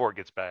before it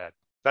gets bad?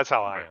 That's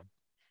how I am.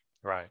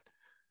 Right.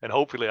 And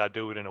hopefully I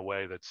do it in a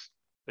way that's,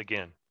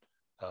 again,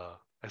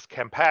 as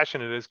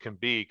compassionate as can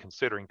be,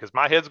 considering, because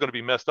my head's going to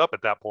be messed up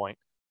at that point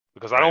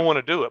because I don't want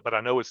to do it, but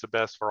I know it's the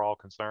best for all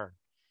concerned.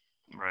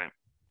 Right.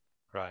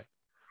 Right.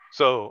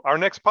 So our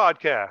next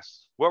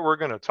podcast, what we're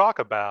going to talk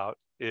about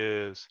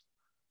is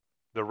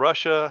the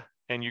Russia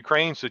and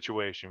Ukraine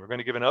situation. We're going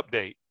to give an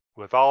update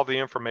with all the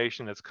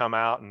information that's come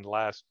out in the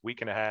last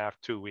week and a half,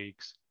 2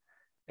 weeks.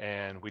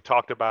 And we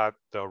talked about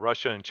the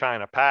Russia and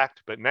China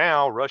pact, but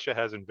now Russia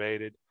has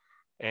invaded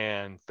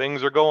and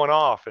things are going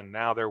off. And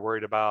now they're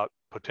worried about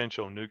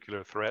potential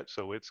nuclear threats.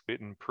 So it's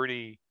getting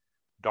pretty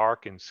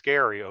dark and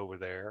scary over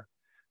there.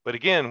 But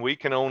again, we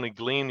can only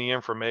glean the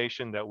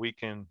information that we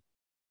can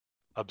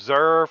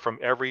observe from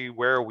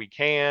everywhere we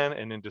can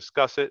and then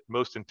discuss it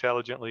most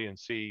intelligently and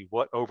see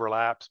what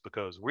overlaps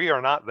because we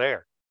are not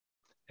there.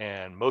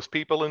 And most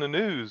people in the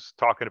news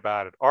talking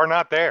about it are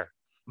not there.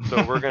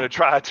 So we're going to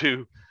try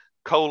to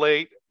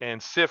collate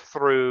and sift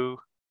through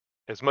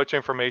as much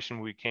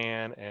information we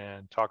can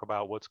and talk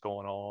about what's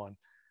going on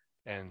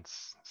and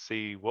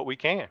see what we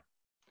can.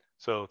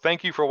 So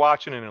thank you for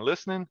watching and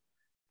listening,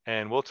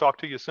 and we'll talk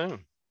to you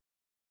soon.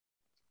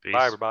 Peace.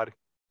 Bye, everybody.